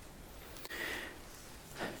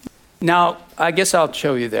 Now, I guess I'll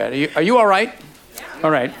show you that. Are you all right? Yeah. All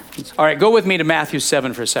right. All right, go with me to Matthew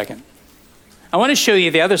 7 for a second. I want to show you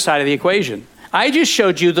the other side of the equation. I just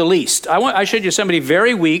showed you the least. I showed you somebody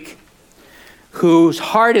very weak whose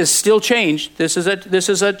heart is still changed. This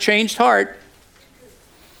is a changed heart.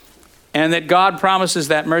 And that God promises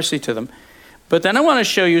that mercy to them. But then I want to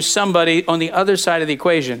show you somebody on the other side of the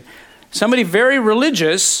equation. Somebody very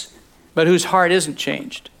religious, but whose heart isn't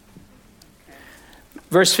changed.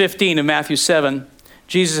 Verse 15 of Matthew 7,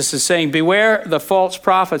 Jesus is saying, beware the false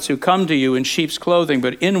prophets who come to you in sheep's clothing,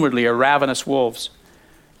 but inwardly are ravenous wolves.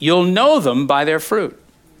 You'll know them by their fruit.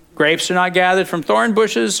 Grapes are not gathered from thorn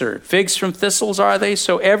bushes, or figs from thistles, are they?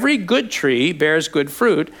 So every good tree bears good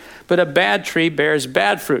fruit, but a bad tree bears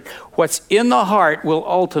bad fruit. What's in the heart will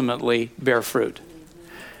ultimately bear fruit.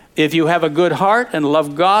 If you have a good heart and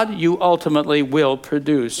love God, you ultimately will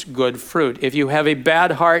produce good fruit. If you have a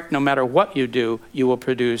bad heart, no matter what you do, you will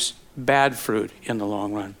produce bad fruit in the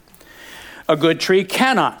long run. A good tree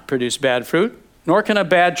cannot produce bad fruit, nor can a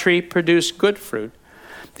bad tree produce good fruit.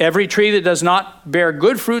 Every tree that does not bear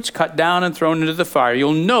good fruits, cut down and thrown into the fire.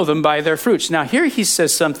 You'll know them by their fruits. Now here he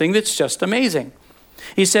says something that's just amazing.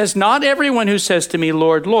 He says, not everyone who says to me,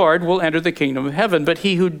 Lord, Lord, will enter the kingdom of heaven, but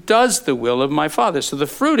he who does the will of my Father. So the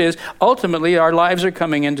fruit is, ultimately, our lives are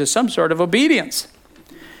coming into some sort of obedience.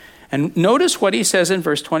 And notice what he says in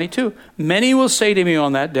verse 22. Many will say to me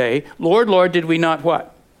on that day, Lord, Lord, did we not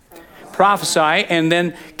what? Prophesy, and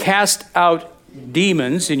then cast out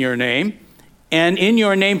demons in your name, and in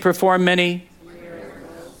your name perform many.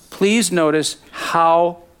 Please notice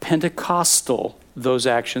how Pentecostal those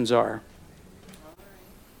actions are.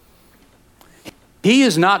 He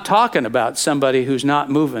is not talking about somebody who's not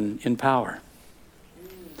moving in power.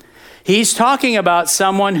 He's talking about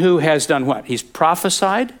someone who has done what? He's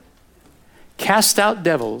prophesied, cast out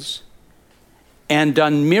devils, and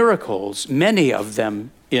done miracles, many of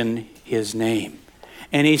them in his name.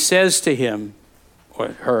 And he says to him or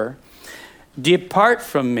her, depart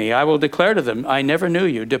from me. I will declare to them, I never knew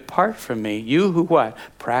you. Depart from me. You who what?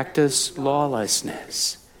 Practice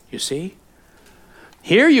lawlessness. You see?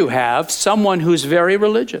 Here you have someone who's very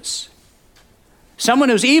religious. Someone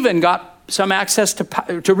who's even got some access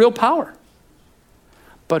to real power,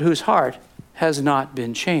 but whose heart has not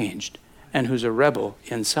been changed and who's a rebel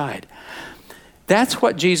inside. That's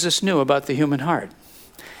what Jesus knew about the human heart.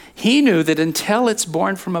 He knew that until it's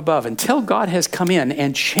born from above, until God has come in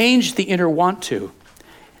and changed the inner want to,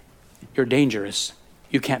 you're dangerous.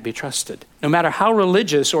 You can't be trusted, no matter how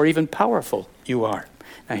religious or even powerful you are.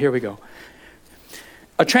 Now here we go.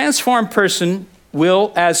 A transformed person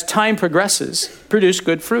will, as time progresses, produce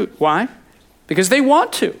good fruit. Why? Because they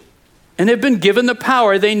want to, and they've been given the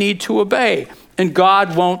power they need to obey. And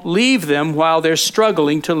God won't leave them while they're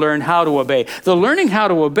struggling to learn how to obey. The learning how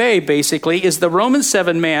to obey, basically, is the Romans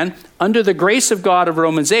 7 man, under the grace of God of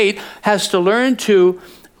Romans 8, has to learn to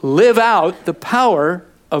live out the power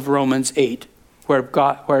of Romans 8,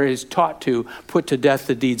 where he's taught to put to death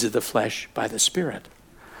the deeds of the flesh by the Spirit.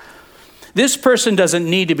 This person doesn't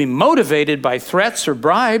need to be motivated by threats or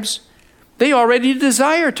bribes. They already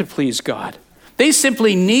desire to please God. They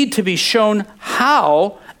simply need to be shown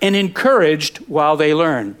how and encouraged while they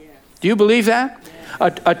learn. Do you believe that?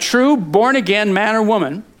 A true born-again man or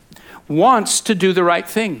woman wants to do the right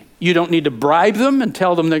thing. You don't need to bribe them and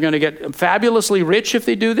tell them they're going to get fabulously rich if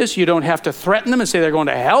they do this. You don't have to threaten them and say they're going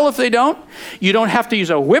to hell if they don't. You don't have to use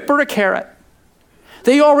a whip or a carrot.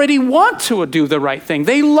 They already want to do the right thing.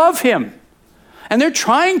 They love him. And they're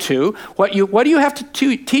trying to. What do you have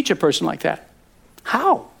to teach a person like that?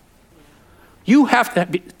 How? You have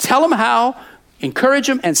to tell them how, encourage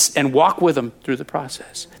them, and walk with them through the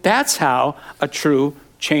process. That's how a true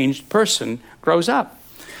changed person grows up.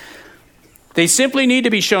 They simply need to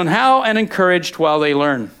be shown how and encouraged while they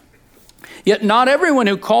learn. Yet not everyone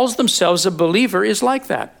who calls themselves a believer is like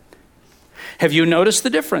that. Have you noticed the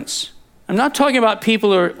difference? I'm not talking about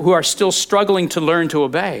people who are still struggling to learn to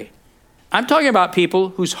obey. I'm talking about people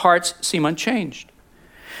whose hearts seem unchanged.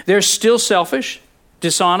 They're still selfish,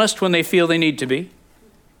 dishonest when they feel they need to be,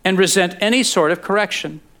 and resent any sort of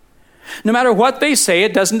correction. No matter what they say,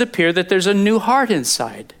 it doesn't appear that there's a new heart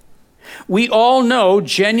inside. We all know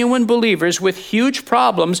genuine believers with huge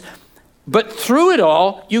problems, but through it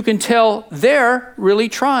all, you can tell they're really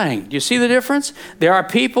trying. Do you see the difference? There are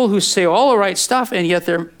people who say all the right stuff, and yet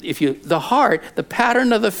the heart, the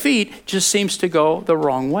pattern of the feet just seems to go the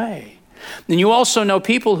wrong way. And you also know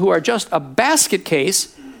people who are just a basket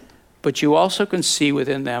case, but you also can see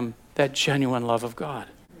within them that genuine love of God.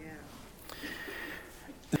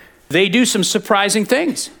 They do some surprising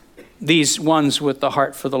things, these ones with the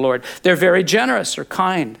heart for the Lord. They're very generous or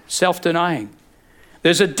kind, self-denying.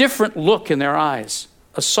 There's a different look in their eyes,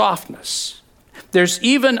 a softness. There's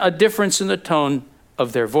even a difference in the tone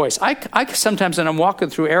of their voice. I sometimes, when I'm walking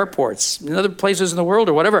through airports, in other places in the world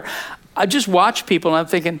or whatever, I just watch people and I'm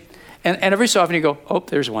thinking, and every so often you go, oh,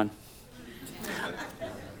 there's one.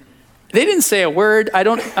 They didn't say a word. I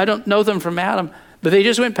don't know them from Adam, but they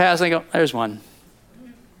just went past and I go, there's one.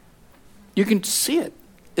 You can see it.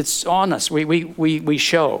 It's on us. We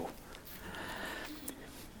show.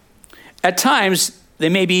 At times, they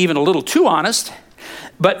may be even a little too honest,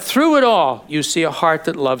 but through it all, you see a heart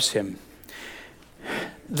that loves him.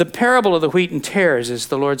 The parable of the wheat and tares is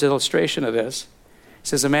the Lord's illustration of this. It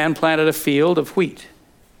says, a man planted a field of wheat,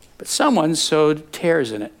 but someone sowed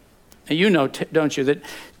tares in it. And you know, don't you, that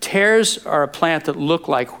tares are a plant that look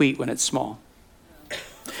like wheat when it's small.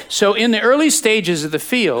 So in the early stages of the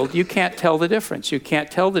field, you can't tell the difference. You can't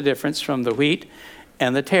tell the difference from the wheat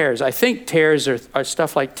and the tares. I think tares are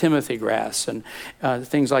stuff like Timothy grass and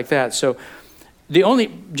things like that. So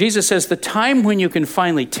Jesus says the time when you can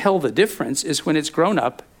finally tell the difference is when it's grown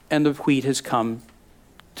up and the wheat has come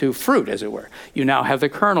to fruit, as it were. You now have the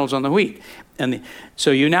kernels on the wheat.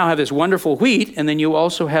 So you now have this wonderful wheat, and then you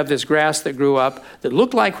also have this grass that grew up that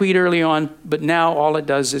looked like wheat early on, but now all it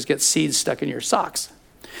does is get seeds stuck in your socks.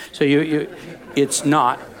 So it's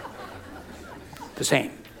not the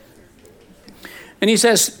same. And he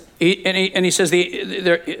says,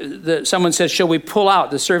 someone says, shall we pull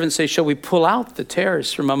out? The servant says, shall we pull out the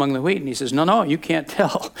tares from among the wheat? And he says, no, you can't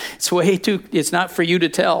tell. It's not for you to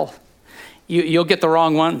tell. You'll get the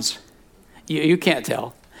wrong ones. You can't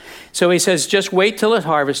tell. So he says, just wait till it's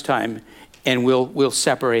harvest time, and we'll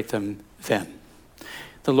separate them then.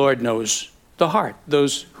 The Lord knows the heart,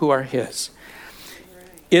 those who are his.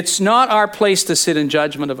 It's not our place to sit in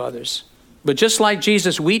judgment of others. But just like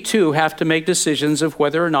Jesus, we too have to make decisions of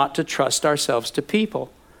whether or not to trust ourselves to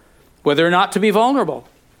people, whether or not to be vulnerable,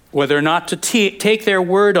 whether or not to take their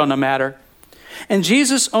word on a matter. And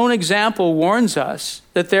Jesus' own example warns us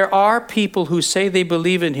that there are people who say they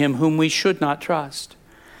believe in him whom we should not trust.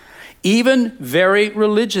 Even very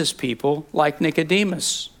religious people like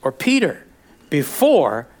Nicodemus or Peter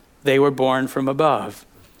before they were born from above,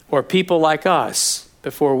 or people like us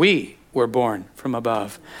before we were born from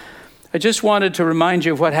above. I just wanted to remind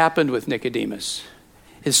you of what happened with Nicodemus.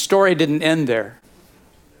 His story didn't end there.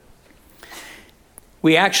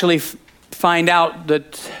 We actually find out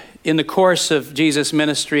that in the course of Jesus'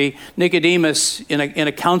 ministry, Nicodemus, in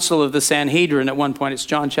a council of the Sanhedrin at one point, it's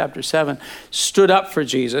John chapter 7, stood up for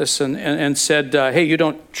Jesus and said, hey, you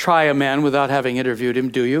don't try a man without having interviewed him,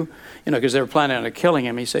 do you? Because they were planning on killing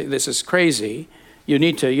him. He said, this is crazy. You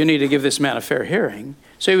need to give this man a fair hearing.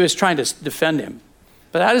 So he was trying to defend him.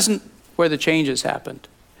 But that isn't where the changes happened.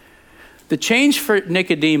 The change for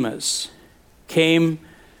Nicodemus came,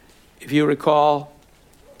 if you recall,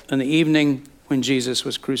 in the evening when Jesus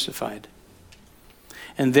was crucified.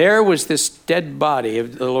 And there was this dead body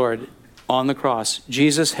of the Lord on the cross.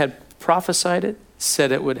 Jesus had prophesied it,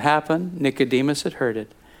 said it would happen. Nicodemus had heard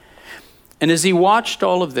it. And as he watched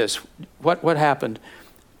all of this, what happened?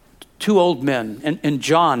 Two old men, and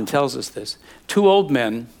John tells us this, two old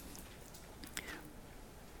men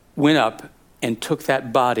went up and took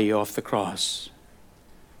that body off the cross.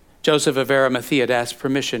 Joseph of Arimathea had asked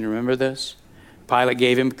permission, remember this? Pilate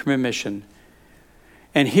gave him permission.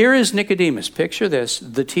 And here is Nicodemus, picture this,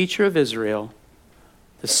 the teacher of Israel,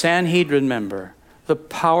 the Sanhedrin member, the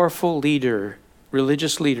powerful leader,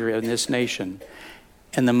 religious leader in this nation.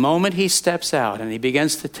 And the moment he steps out and he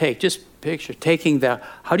begins to taking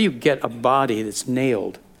how do you get a body that's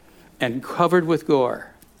nailed and covered with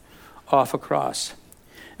gore off a cross?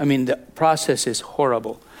 I mean, the process is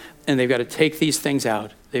horrible. And they've got to take these things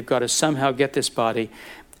out. They've got to somehow get this body,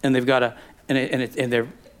 and they've got to, and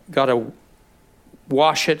they've got to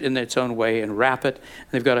wash it in its own way and wrap it.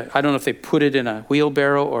 And they've got to, I don't know if they put it in a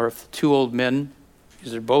wheelbarrow or if two old men,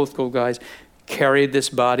 because they're both old guys, carried this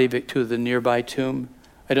body to the nearby tomb.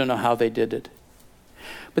 I don't know how they did it.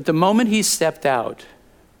 But the moment he stepped out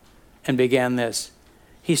and began this,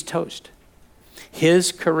 he's toast.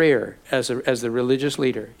 His career as the religious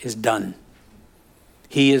leader is done.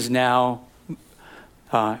 He is now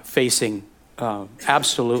facing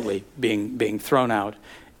absolutely being thrown out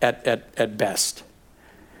at best.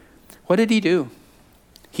 What did he do?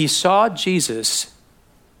 He saw Jesus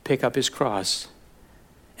pick up his cross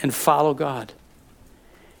and follow God.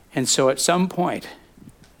 And so at some point,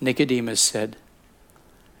 Nicodemus said,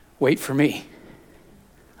 wait for me.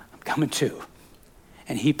 I'm coming too.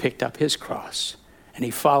 And he picked up his cross and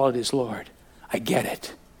he followed his Lord. I get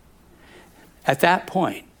it. At that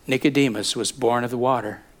point, Nicodemus was born of the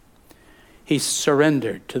water. He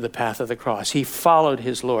surrendered to the path of the cross. He followed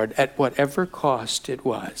his Lord at whatever cost it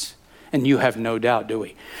was. And you have no doubt, do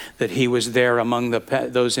we, that he was there among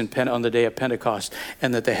those on the day of Pentecost,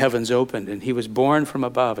 and that the heavens opened, and he was born from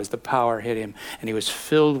above as the power hit him, and he was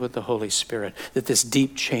filled with the Holy Spirit, that this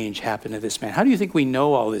deep change happened to this man. How do you think we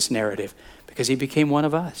know all this narrative? Because he became one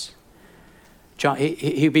of us. John,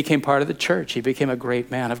 he became part of the church. He became a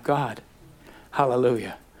great man of God.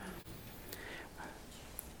 Hallelujah.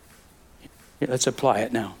 Let's apply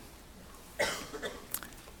it now.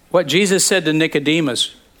 What Jesus said to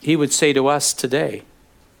Nicodemus, he would say to us today.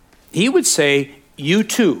 He would say, you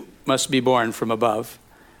too must be born from above.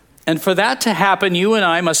 And for that to happen, you and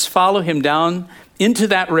I must follow him down into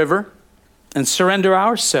that river and surrender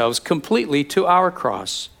ourselves completely to our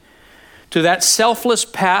cross, to that selfless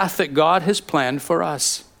path that God has planned for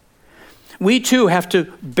us. We too have to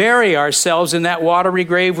bury ourselves in that watery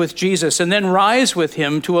grave with Jesus and then rise with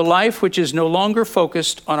him to a life which is no longer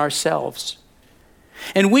focused on ourselves.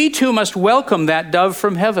 And we too must welcome that dove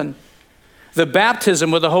from heaven, the baptism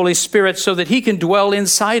with the Holy Spirit, so that he can dwell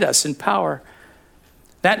inside us in power.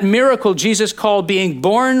 That miracle Jesus called being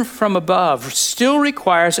born from above still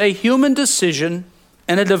requires a human decision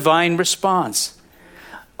and a divine response.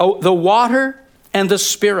 The water and the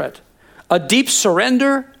Spirit, a deep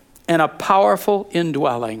surrender and a powerful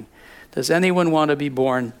indwelling. Does anyone want to be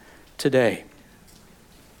born today?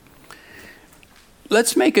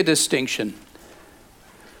 Let's make a distinction.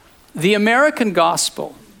 The American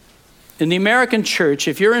gospel, in the American church,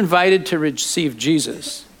 if you're invited to receive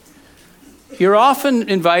Jesus, you're often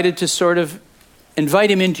invited to sort of invite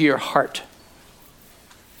him into your heart.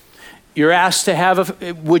 You're asked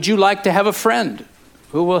to would you like to have a friend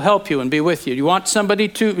who will help you and be with you? You want somebody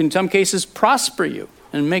to, in some cases, prosper you.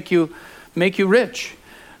 and make you rich?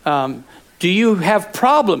 Do you have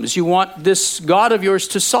problems you want this God of yours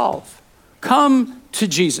to solve? Come to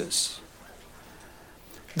Jesus.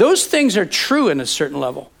 Those things are true in a certain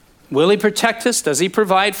level. Will he protect us? Does he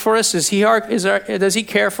provide for us? Does he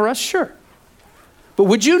care for us? Sure. But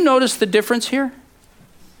would you notice the difference here?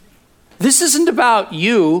 This isn't about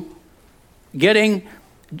you getting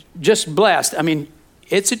just blessed. I mean,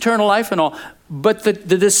 it's eternal life and all, but the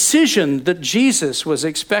decision that Jesus was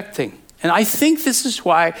expecting. And I think this is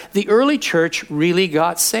why the early church really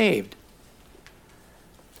got saved.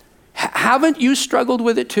 Haven't you struggled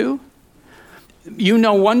with it too? You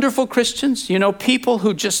know wonderful Christians, you know people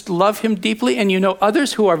who just love him deeply, and you know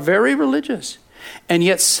others who are very religious, and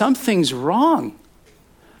yet something's wrong.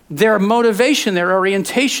 Their motivation, their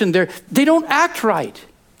orientation, they don't act right.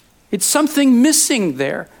 It's something missing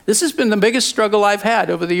there. This has been the biggest struggle I've had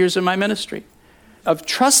over the years of my ministry, of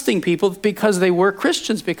trusting people because they were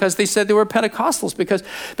Christians, because they said they were Pentecostals,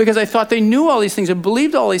 because I thought they knew all these things and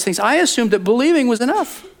believed all these things. I assumed that believing was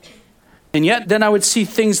enough. And yet then I would see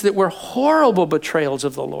things that were horrible betrayals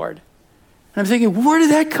of the Lord. And I'm thinking, where did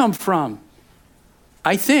that come from?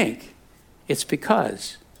 I think it's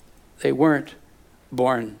because they weren't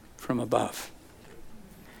born from above.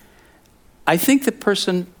 I think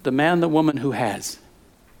the man, the woman who has,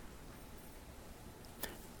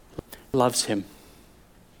 loves him.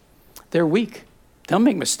 They're weak. They'll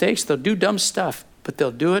make mistakes. They'll do dumb stuff, but they'll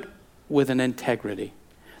do it with an integrity.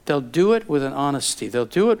 They'll do it with an honesty. They'll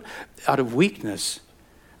do it out of weakness,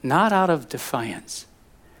 not out of defiance.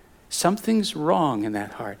 Something's wrong in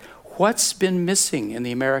that heart. What's been missing in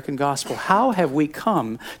the American gospel? How have we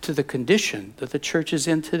come to the condition that the church is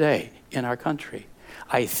in today in our country?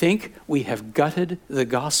 I think we have gutted the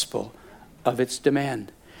gospel of its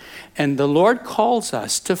demand. And the Lord calls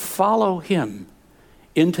us to follow him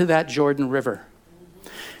into that Jordan River,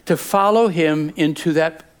 to follow him into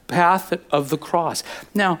that path of the cross.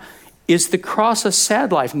 Now, is the cross a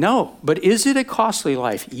sad life? No. But is it a costly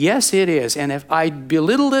life? Yes, it is. And if I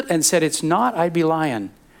belittled it and said it's not, I'd be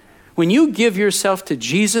lying. When you give yourself to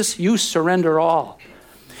Jesus, you surrender all.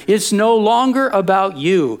 It's no longer about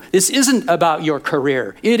you. This isn't about your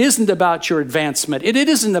career. It isn't about your advancement. It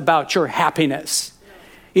isn't about your happiness.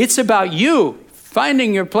 It's about you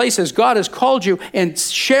finding your place as God has called you and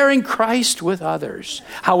sharing Christ with others.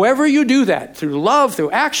 However you do that, through love,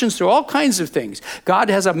 through actions, through all kinds of things. God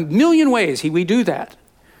has a million ways we do that.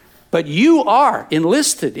 But you are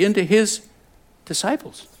enlisted into his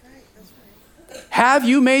disciples. Have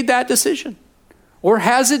you made that decision? Or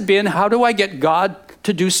has it been, how do I get God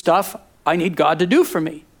to do stuff I need God to do for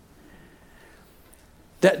me?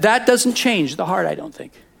 That doesn't change the heart, I don't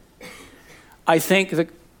think. I think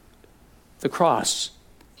the cross,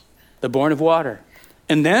 the born of water.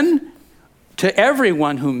 And then to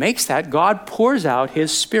everyone who makes that, God pours out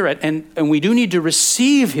his Spirit. And we do need to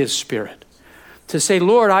receive his Spirit. To say,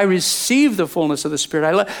 Lord, I receive the fullness of the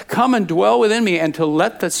Spirit. Come and dwell within me, and to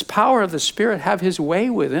let this power of the Spirit have his way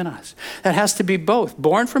within us. That has to be both,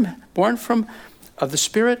 born from of the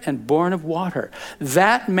Spirit and born of water.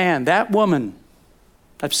 That man, that woman,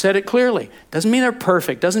 I've said it clearly. Doesn't mean they're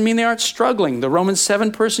perfect. Doesn't mean they aren't struggling. The Romans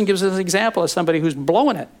 7 person gives us an example of somebody who's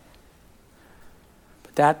blowing it.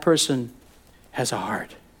 But that person has a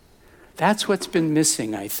heart. That's what's been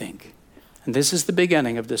missing, I think. And this is the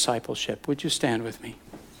beginning of discipleship. Would you stand with me?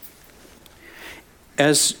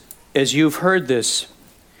 As you've heard this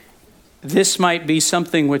might be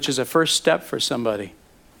something which is a first step for somebody.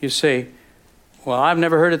 You say, well, I've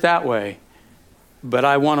never heard it that way, but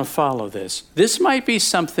I want to follow this. This might be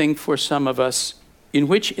something for some of us in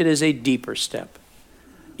which it is a deeper step.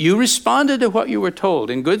 You responded to what you were told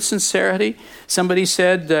in good sincerity. Somebody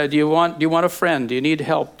said, do you want a friend? Do you need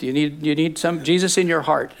help? Do you need some Jesus in your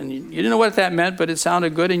heart? And you didn't know what that meant, but it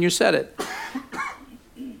sounded good and you said it.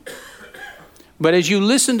 But as you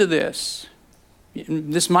listen to this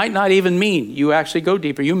might not even mean you actually go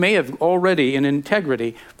deeper. You may have already in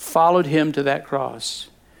integrity followed him to that cross.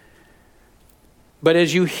 But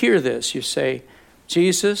as you hear this, you say,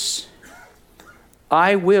 Jesus,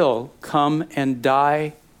 I will come and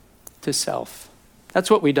die to self. That's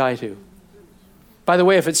what we die to. By the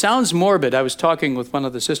way, if it sounds morbid, I was talking with one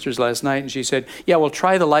of the sisters last night, and she said, yeah, well,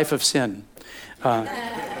 try the life of sin.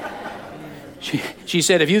 She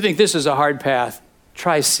said, if you think this is a hard path,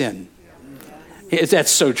 try sin.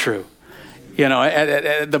 That's so true. You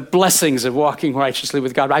know, the blessings of walking righteously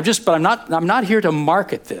with God. I'm not here to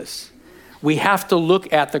market this. We have to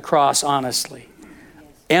look at the cross honestly.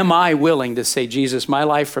 Am I willing to say, Jesus, my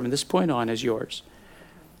life from this point on is yours?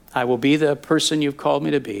 I will be the person you've called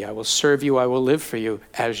me to be. I will serve you. I will live for you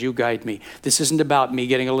as you guide me. This isn't about me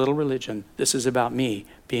getting a little religion. This is about me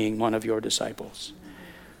being one of your disciples.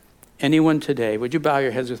 Anyone today, would you bow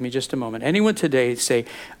your heads with me just a moment? Anyone today say,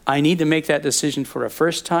 I need to make that decision for a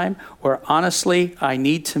first time, or honestly, I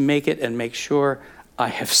need to make it and make sure I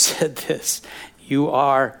have said this. You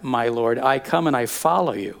are my Lord. I come and I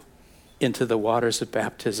follow you into the waters of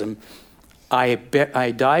baptism. I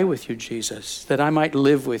die with you, Jesus, that I might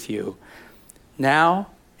live with you now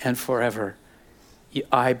and forever.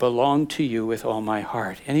 I belong to you with all my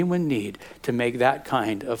heart. Anyone need to make that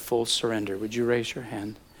kind of full surrender? Would you raise your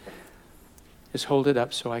hand? Just hold it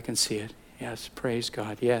up so I can see it. Yes, praise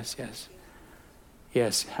God. Yes, yes.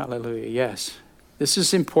 Yes, hallelujah. Yes. This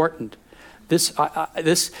is important. This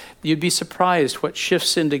you'd be surprised what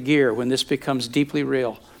shifts into gear when this becomes deeply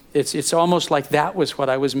real. It's almost like that was what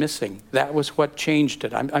I was missing. That was what changed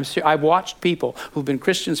it. I've watched people who've been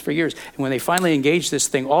Christians for years, and when they finally engage this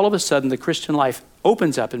thing, all of a sudden the Christian life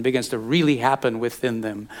opens up and begins to really happen within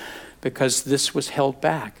them because this was held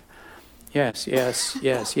back. Yes, yes,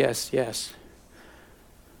 yes, yes, yes.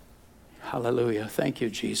 Hallelujah. Thank you,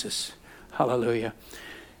 Jesus. Hallelujah.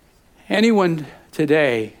 Anyone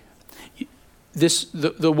today,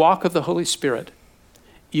 the walk of the Holy Spirit,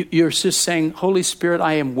 you're just saying, Holy Spirit,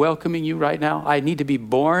 I am welcoming you right now. I need to be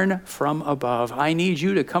born from above. I need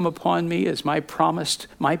you to come upon me as my promised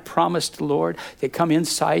Lord, to come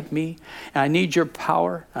inside me. And I need your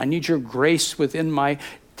power. I need your grace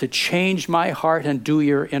to change my heart and do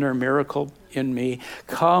your inner miracle in me.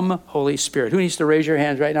 Come, Holy Spirit. Who needs to raise your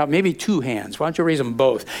hands right now? Maybe two hands. Why don't you raise them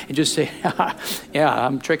both and just say, yeah,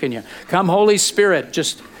 I'm tricking you. Come, Holy Spirit.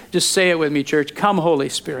 Just say it with me, church. Come, Holy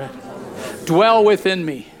Spirit. Dwell within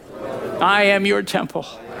me. I am your temple.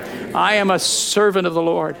 I am a servant of the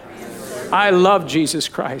Lord. I love Jesus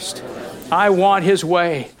Christ. I want his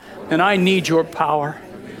way, and I need your power.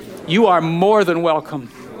 You are more than welcome.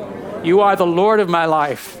 You are the Lord of my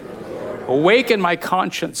life. Awaken my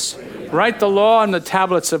conscience. Write the law on the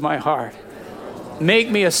tablets of my heart. Make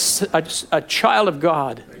me a child of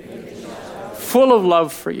God, full of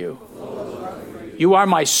love for you. You are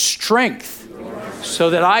my strength,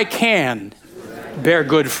 so that I can bear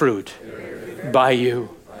good fruit by you.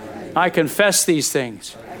 I confess these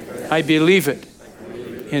things. I believe it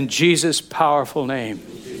in Jesus' powerful name.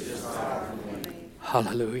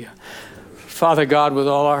 Hallelujah. Father God, with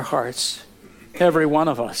all our hearts, every one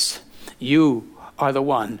of us, you are the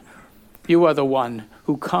one. You are the one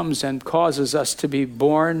who comes and causes us to be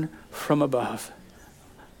born from above.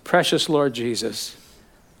 Precious Lord Jesus,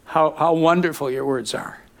 how wonderful your words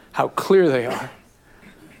are, how clear they are.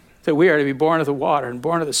 That we are to be born of the water and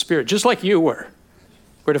born of the Spirit, just like you were.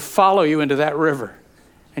 We're to follow you into that river,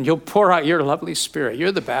 and you'll pour out your lovely Spirit.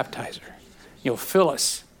 You're the baptizer. You'll fill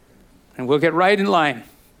us, and we'll get right in line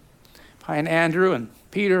behind Andrew and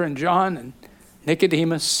Peter and John and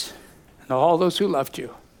Nicodemus and all those who loved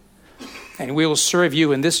you. And we will serve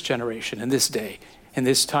you in this generation, in this day, in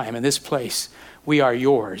this time, in this place. We are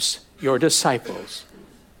yours, your disciples.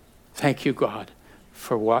 Thank you, God,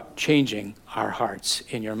 for changing our hearts.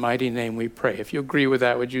 In your mighty name we pray. If you agree with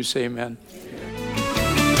that, would you say amen?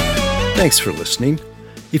 Thanks for listening.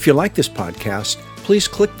 If you like this podcast, please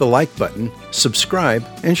click the like button, subscribe,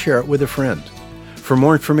 and share it with a friend. For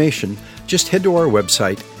more information, just head to our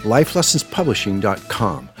website,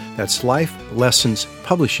 lifelessonspublishing.com. That's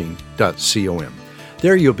lifelessonspublishing.com.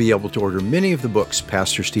 There you'll be able to order many of the books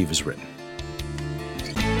Pastor Steve has written.